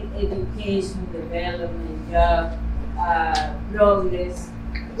see education, development, job, progress?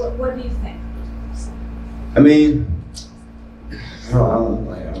 What do you think? I mean, I don't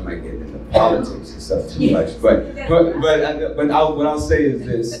like getting into politics and stuff too much, but what I'll say is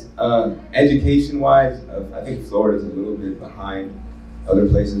this: education-wise, I think Florida's a little bit behind other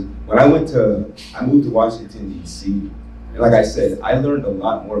places. When I moved to Washington D.C., and like I said, I learned a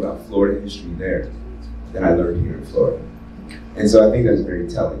lot more about Florida history there than I learned here in Florida, and so I think that's very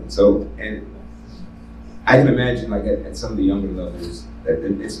telling. So, and I can imagine, like at some of the younger levels, that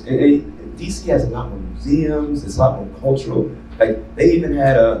DC has a lot more museums, it's a lot more cultural. Like, they even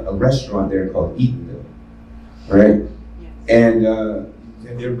had a restaurant there called Eatonville, right? Yes. And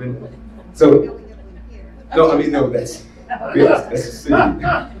have you ever been? So, no, I mean, no, that's a city.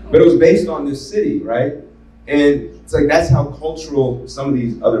 But it was based on this city, right? And it's like, that's how cultural some of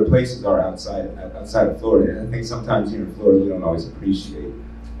these other places are outside of Florida. And I think sometimes here in Florida, we don't always appreciate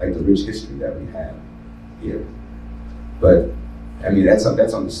like the rich history that we have here. But I mean, that's on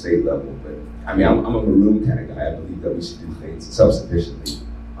the state level. But I mean, I'm a maroon kind of guy. I believe that we should do things self-sufficiently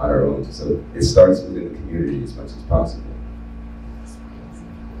on our own. So it starts within the community as much as possible.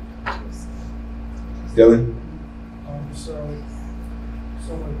 Dylan?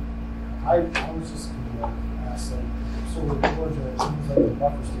 I was just going to ask, like, so with Georgia, it seems like a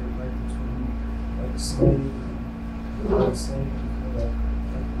buffer state, right, between like slave and the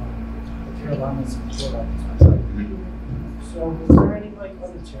Carolinas and Florida at the time, right? So was there any like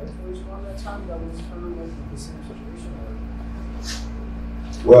other territories around that time that was kind of like the same situation,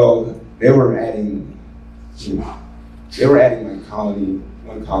 or? Well, they were adding like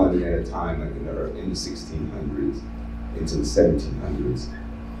one colony at a time, like in the 1600s into the 1700s.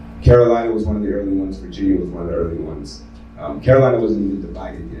 Carolina was one of the early ones. Virginia was one of the early ones. Carolina wasn't even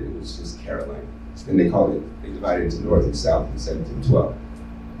divided yet. It was just Carolina. Then they divided into North and South in 1712.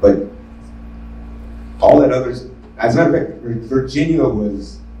 But all that others, as a matter of fact, Virginia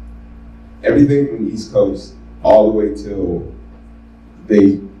was everything from the East Coast all the way till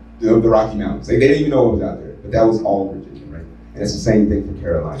the Rocky Mountains. They didn't even know what was out there, but that was all Virginia, right? And it's the same thing for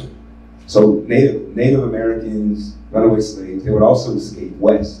Carolina. So Native Americans, runaway slaves, they would also escape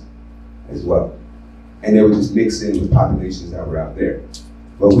west as well. And they would just mix in with populations that were out there.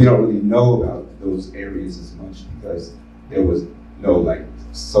 But we don't really know about those areas as much because there was no like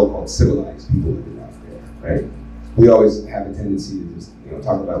so-called civilized people living out there, right? We always have a tendency to just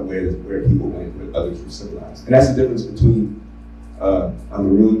talk about where people went, where others were civilized. And that's the difference between a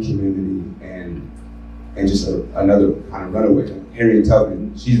maroon community and just another kind of runaway. Harriet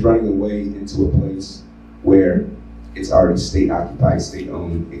Tubman, she's running away into a place where it's already state-occupied,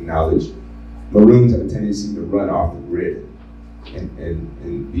 state-owned, acknowledged. Maroons have a tendency to run off the grid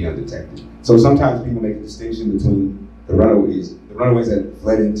and be undetected. So sometimes people make a distinction between the runaways that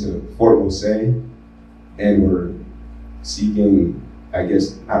fled into Fort Mose and were seeking, I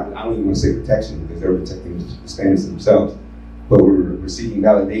guess, I don't even want to say protection because they were protecting the Spanish themselves, but were seeking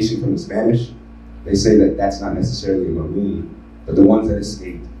validation from the Spanish. They say that that's not necessarily a maroon, but the ones that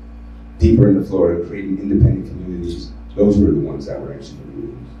escaped deeper into Florida, creating independent communities, those were the ones that were actually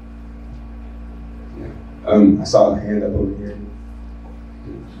maroons. Yeah. I saw a hand up over here.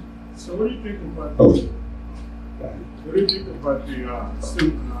 So what do you think about Oh. what do you think about the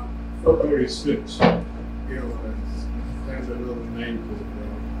February 6th? You know, there's another name for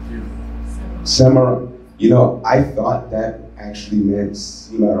it. Samurai. You know, I thought that actually meant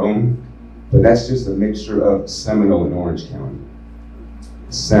Cimarron, but that's just a mixture of Seminole and Orange County.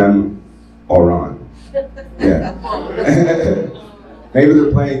 Sam-Oran. Yeah. Maybe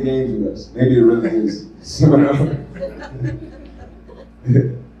they're playing games with us. Maybe it really is Cimarron.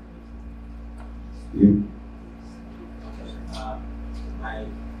 You? My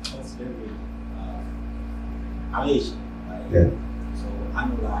first favorite, I'm Asian, right? Yeah. So I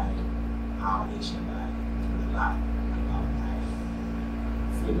know like how Asian like a lot about like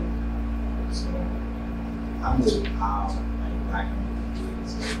freedom. So I know how like Black American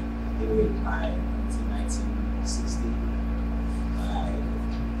is they were like until 1960 like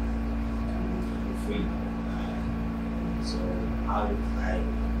freedom. Like, so how like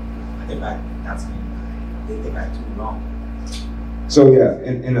I think like that's been like they think like too long. So yeah,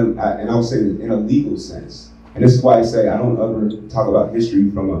 and I would say that in a legal sense, and this is why I say I don't ever talk about history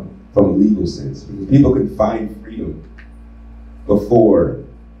from a legal sense, because people can find freedom before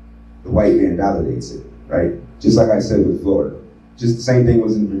the white man validates it, right? Just like I said with Florida, just the same thing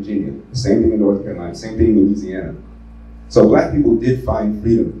was in Virginia, the same thing in North Carolina, same thing in Louisiana. So Black people did find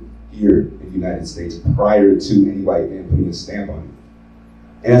freedom here in the United States prior to any white man putting a stamp on it.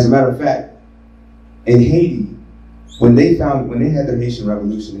 And as a matter of fact, in Haiti, when they had their Haitian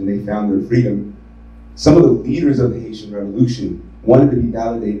Revolution and they found their freedom, some of the leaders of the Haitian Revolution wanted to be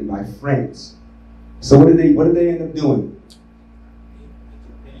validated by France. So what did they end up doing?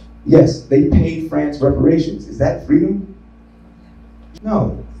 Yes, they paid France reparations. Is that freedom?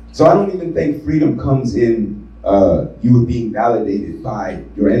 No. So I don't even think freedom comes in you being validated by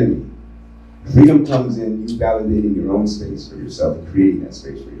your enemy. Freedom comes in you validating your own space for yourself and creating that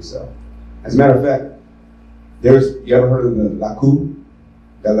space for yourself. As a matter of fact, you ever heard of the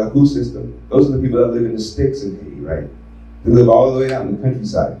LACU system? Those are the people that live in the sticks in Haiti, right? They live all the way out in the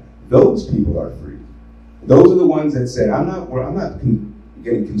countryside. Those people are free. Those are the ones that said, I'm not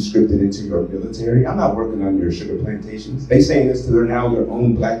getting conscripted into your military. I'm not working on your sugar plantations. They saying this to their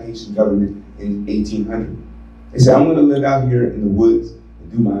own Black Haitian government in 1800. They said, I'm gonna live out here in the woods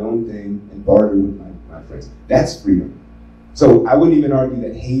and do my own thing and barter with my friends. That's freedom. So I wouldn't even argue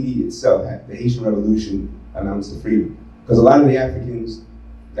that Haiti itself, the Haitian Revolution, amounts to freedom. Because a lot of the Africans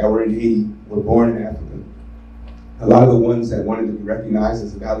that were in Haiti were born in Africa. A lot of the ones that wanted to be recognized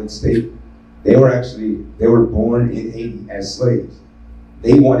as a valid state, they were born in Haiti as slaves.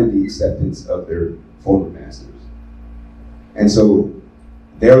 They wanted the acceptance of their former masters. And so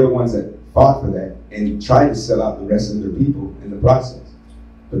they're the ones that fought for that and tried to sell out the rest of their people in the process.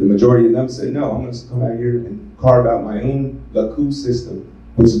 But the majority of them said, no, I'm gonna come out here and carve out my own LACU system,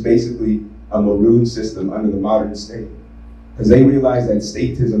 which is basically a maroon system under the modern state. Because they realized that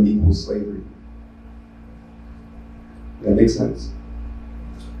statism equals slavery. That makes sense.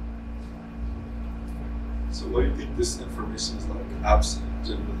 So why do you think this information is like absent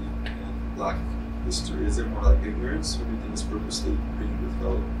generally in Black history? Is it more like ignorance, or do you think it's purposely being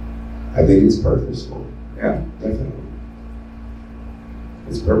withheld? I think it's purposeful. Yeah, definitely.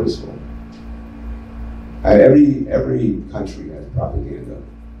 It's purposeful. Every country has propaganda,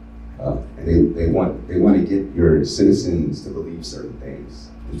 and they want to get your citizens to believe certain things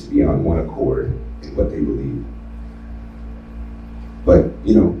and to be on one accord in what they believe. But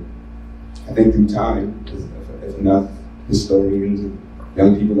I think through time, if enough historians and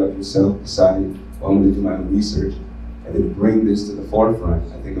young people like yourself decided, well, I'm going to do my own research and then bring this to the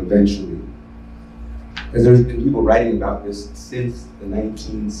forefront, I think eventually, because there's been people writing about this since the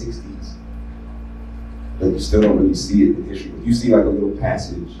 1960s, but you still don't really see it in history. You see like a little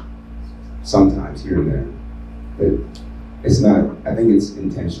passage sometimes here and there, but it's not, I think it's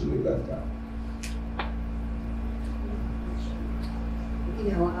intentionally left out.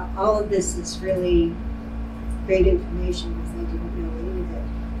 All of this is really great information because I didn't know any of it.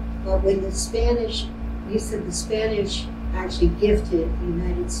 But when the Spanish, you said the Spanish actually gifted the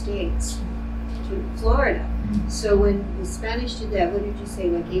United States to Florida. So when the Spanish did that, what did you say,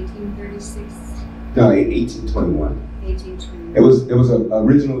 like 1836? No, 1821. 1821. It was an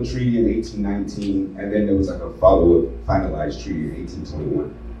original treaty in 1819, and then there was like a follow-up finalized treaty in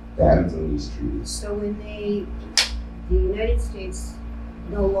 1821, the Adams and Lease Treaty. So when the United States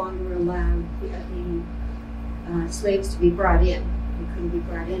no longer allowed the slaves to be brought in. They couldn't be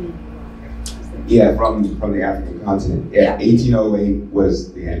brought in any longer. Yeah, from the African continent. Yeah, 1808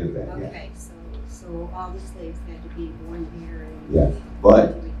 was the end of that. Okay, so all the slaves had to be born here. Yeah,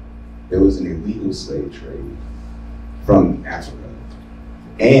 but there was an illegal slave trade from Africa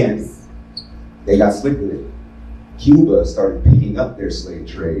And they got slick with it. Cuba started picking up their slave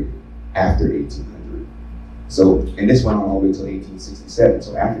trade after 1800. So, and this went on all the way till 1867.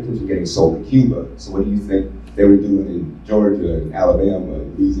 So Africans were getting sold to Cuba. So what do you think they were doing in Georgia, and Alabama,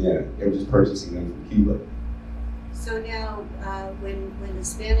 and Louisiana? They were just purchasing them from Cuba. So now, when the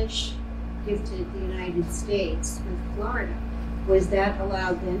Spanish gifted the United States with Florida, was that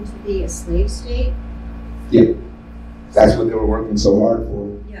allowed then to be a slave state? Yeah, that's what they were working so hard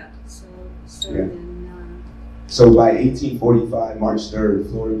for. Yeah, so Yeah. then, So by 1845, March 3rd,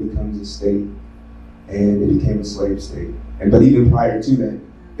 Florida becomes a state, and it became a slave state. But even prior to that,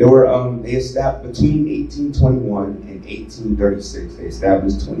 there were they established between 1821 and 1836. They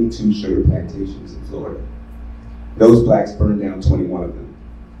established 22 sugar plantations in Florida. Those blacks burned down 21 of them.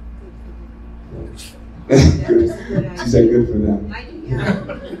 that was a good She said, "Good for them."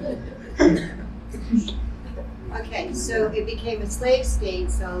 Okay, so it became a slave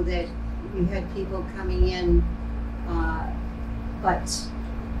state so that you had people coming in, but,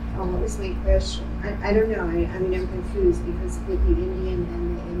 what was my question? I don't know, I mean, I'm confused because with the Indian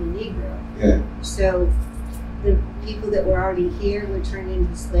and the Negro. Yeah. So the people that were already here were turned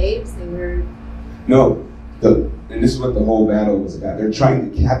into slaves, they were, No, and this is what the whole battle was about. They're trying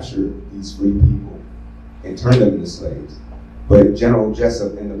to capture these free people and turn them into slaves. But General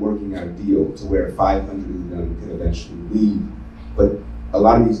Jessup ended up working out a deal to where 500 of them could eventually leave. But a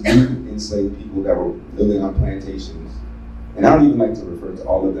lot of these new enslaved people that were living on plantations, and I don't even like to refer to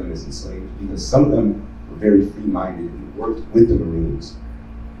all of them as enslaved because some of them were very free-minded and worked with the Maroons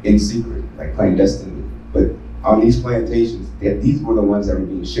in secret, like clandestinely. But on these plantations, these were the ones that were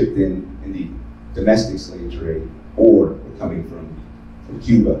being shipped in the domestic slave trade or were coming from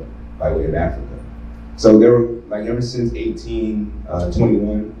Cuba by way of Africa. So there were, like, ever since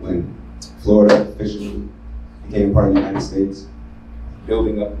 1821, when Florida officially became a part of the United States,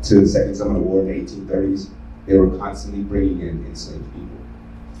 building up to the Second Seminole War in the 1830s, they were constantly bringing in enslaved people.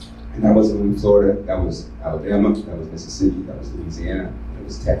 And that wasn't only Florida, that was Alabama, that was Mississippi, that was Louisiana, that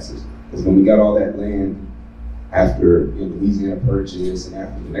was Texas. Because when we got all that land after Louisiana Purchase and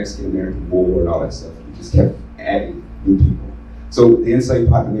after the Mexican-American War and all that stuff, we just kept adding new people. So the enslaved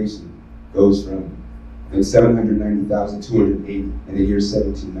population goes from 790,280 in the year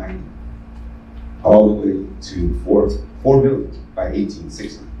 1790, all the way to 4 million by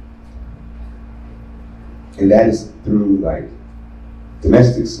 1860. And that is through like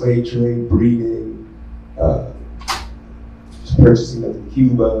domestic slave trade, breeding, purchasing them from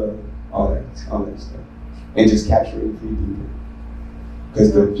Cuba, all that stuff, and just capturing free people.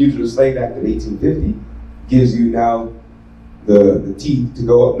 Because the Fugitive Slave Act of 1850 gives you now the teeth to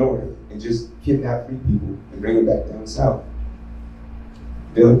go up north and just kidnap free people and bring them back down south.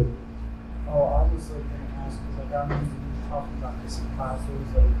 Dylan? Oh, I was like going to ask, because like I remember you talking about this in class. It was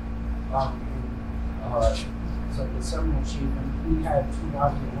like, it's like the Seminole chief, and he had 2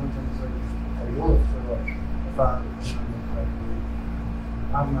 wives, and one of them was like a wolf, or like, if I remember correctly.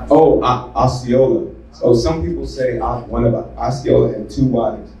 I'm not sure. Osceola. So some people say Osceola had 2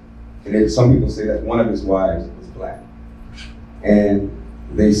 wives, and then some people say that one of his wives was black. And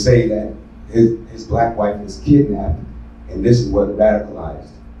they say that his black wife was kidnapped, and this is what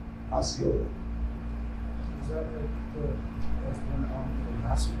radicalized Osceola. Is that like that's when the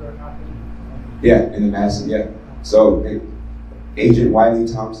massacre happened? Yeah, in the massacre, yeah. So Agent Wiley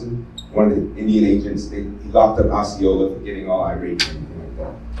Thompson, one of the Indian agents, he locked up Osceola for getting all irate and anything like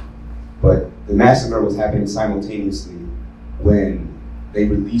that. But the massacre was happening simultaneously when they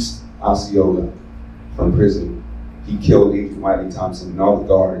released Osceola from prison. He killed Agent Wiley Thompson and all the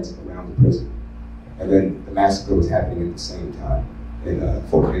guards around the prison. And then the massacre was happening at the same time in the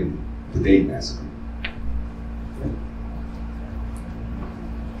Dade Massacre.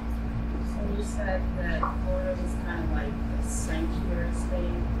 So you said that Florida was kind of like a sanctuary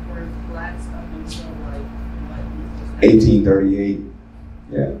state for blacks up until like what? 1838,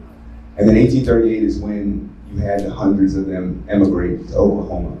 yeah. And then 1838 is when you had hundreds of them emigrate to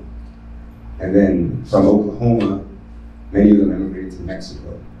Oklahoma. And then from Oklahoma, many of them emigrated to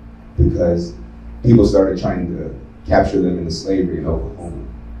Mexico because people started trying to capture them into slavery in Oklahoma.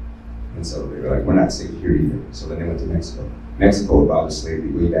 And so they were like, we're not safe here either. So then they went to Mexico. Mexico abolished slavery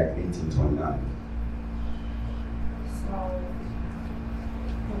way back in 1829. So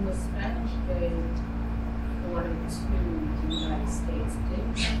when the Spanish gave Florida to the United States, did they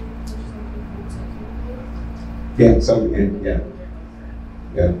push some people to Cuba?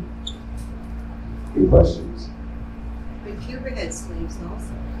 Yeah. Good questions. but Cuba had slaves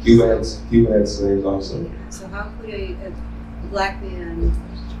also. Cuba had slaves also. So how could a black man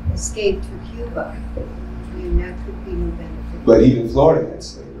escape to Cuba? and that could be no benefit. But even Florida had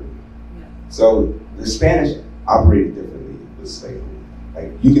slavery. So the Spanish operated differently with slavery.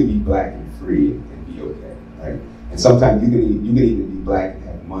 Like you can be black and free and be okay, right? And sometimes you can even be black and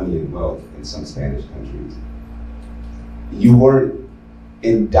have money and wealth in some Spanish countries. You weren't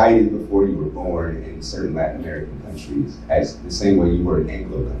indicted before you were born in certain Latin American countries as the same way you were in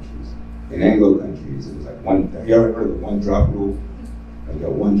Anglo countries. In Anglo countries, it was like one. Have you ever heard of the 1 drop rule? Like you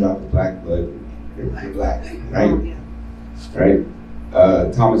got 1 drop of black blood, you're black, right? Right.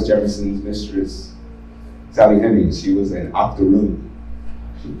 Thomas Jefferson's mistress, Sally Hemings, she was an octoroon.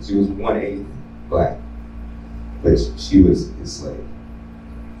 She was 1/8 black, but she was enslaved,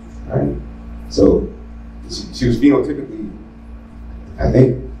 right? So she was phenotypically, I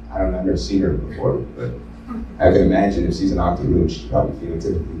think, I don't know, I've never seen her before, but I can imagine if she's an octoroon, she's probably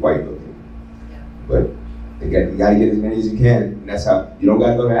phenotypically white looking. But you gotta get as many as you can, and that's how, you don't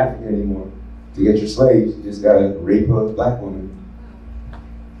gotta go to Africa anymore to get your slaves, you just gotta rape a black woman.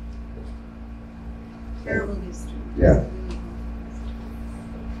 Terrible history. Yeah.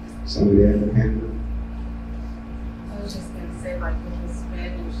 Somebody had their hand up? I was just gonna say, like with the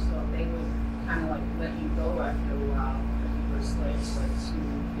Spanish, so they would kind of like let you go after a while if you were slaves, but to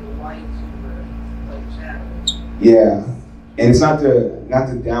the whites, you were like chattel. Yeah, and it's not to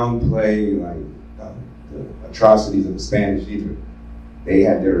downplay like the atrocities of the Spanish either. They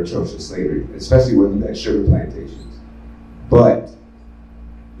had their atrocious slavery, especially when you had sugar plantations. But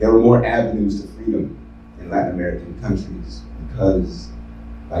there were more avenues to freedom in Latin American countries because,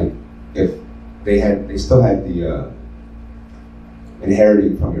 like, if they still had the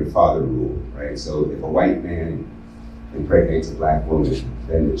inheriting from your father rule, right? So if a white man impregnates a black woman,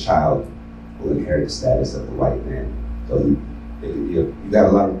 then the child will inherit the status of the white man. So you got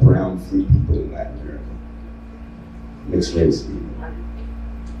a lot of brown free people in Latin America, mixed race people. I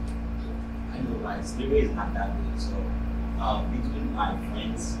know, like, slavery is not that good. So between my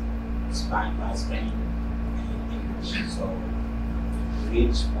friends, Spanish and English, so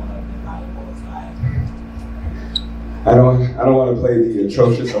which one of them I was like? I don't want to play the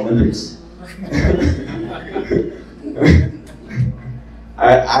atrocious Olympics.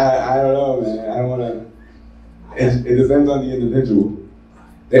 I don't know, man. I don't want to. It depends on the individual.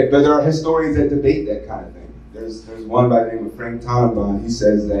 But there are historians that debate that kind of thing. There's one by the name of Frank Tannenbaum. He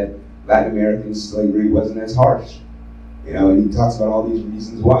says that Latin American slavery wasn't as harsh, and he talks about all these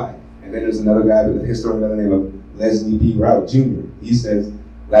reasons why. And then there's another guy, a historian by the name of Leslie B. Rout Jr. He says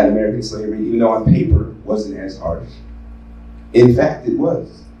Latin American slavery, even though on paper, wasn't as harsh. In fact, it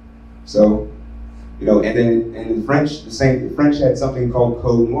was. So, and then in French, the French had something called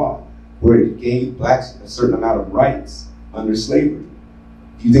Code Noir, where it gave blacks a certain amount of rights under slavery.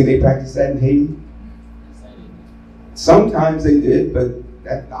 Do you think they practiced that in Haiti? Sometimes they did, but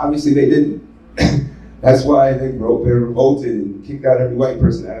obviously they didn't. That's why they revolted and kicked out every white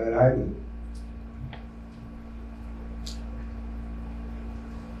person out of that island.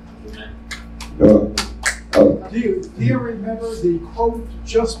 Do you remember the quote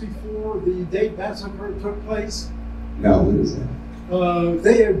just before the Date Massacre took place? No, what is that?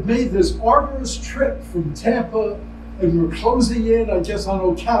 They had made this arduous trip from Tampa and were closing in, I guess, on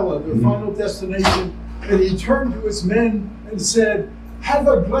Ocala, their final destination. And he turned to his men and said, "Have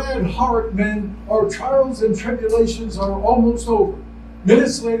a glad heart, men. Our trials and tribulations are almost over."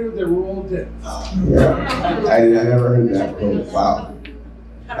 Minutes later, they were all dead. Yeah, I never heard that quote. Wow.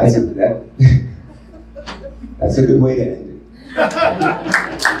 That's a good way to end it.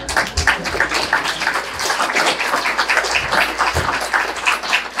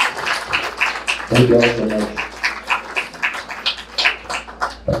 Thank you all so much.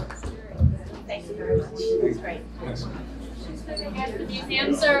 Thank you very much. That's great. The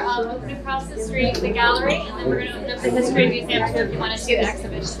museums are open across the street, the gallery, and then we're going to open up the history museum too if you want to see the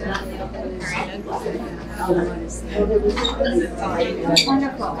exhibition.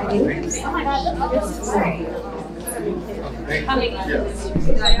 Wonderful. Oh my God, this is great. Coming up.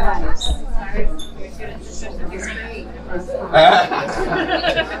 I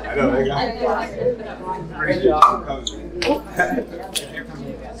know, they got great job coming.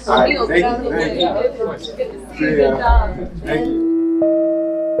 All right, thank you. Good job. Thank you.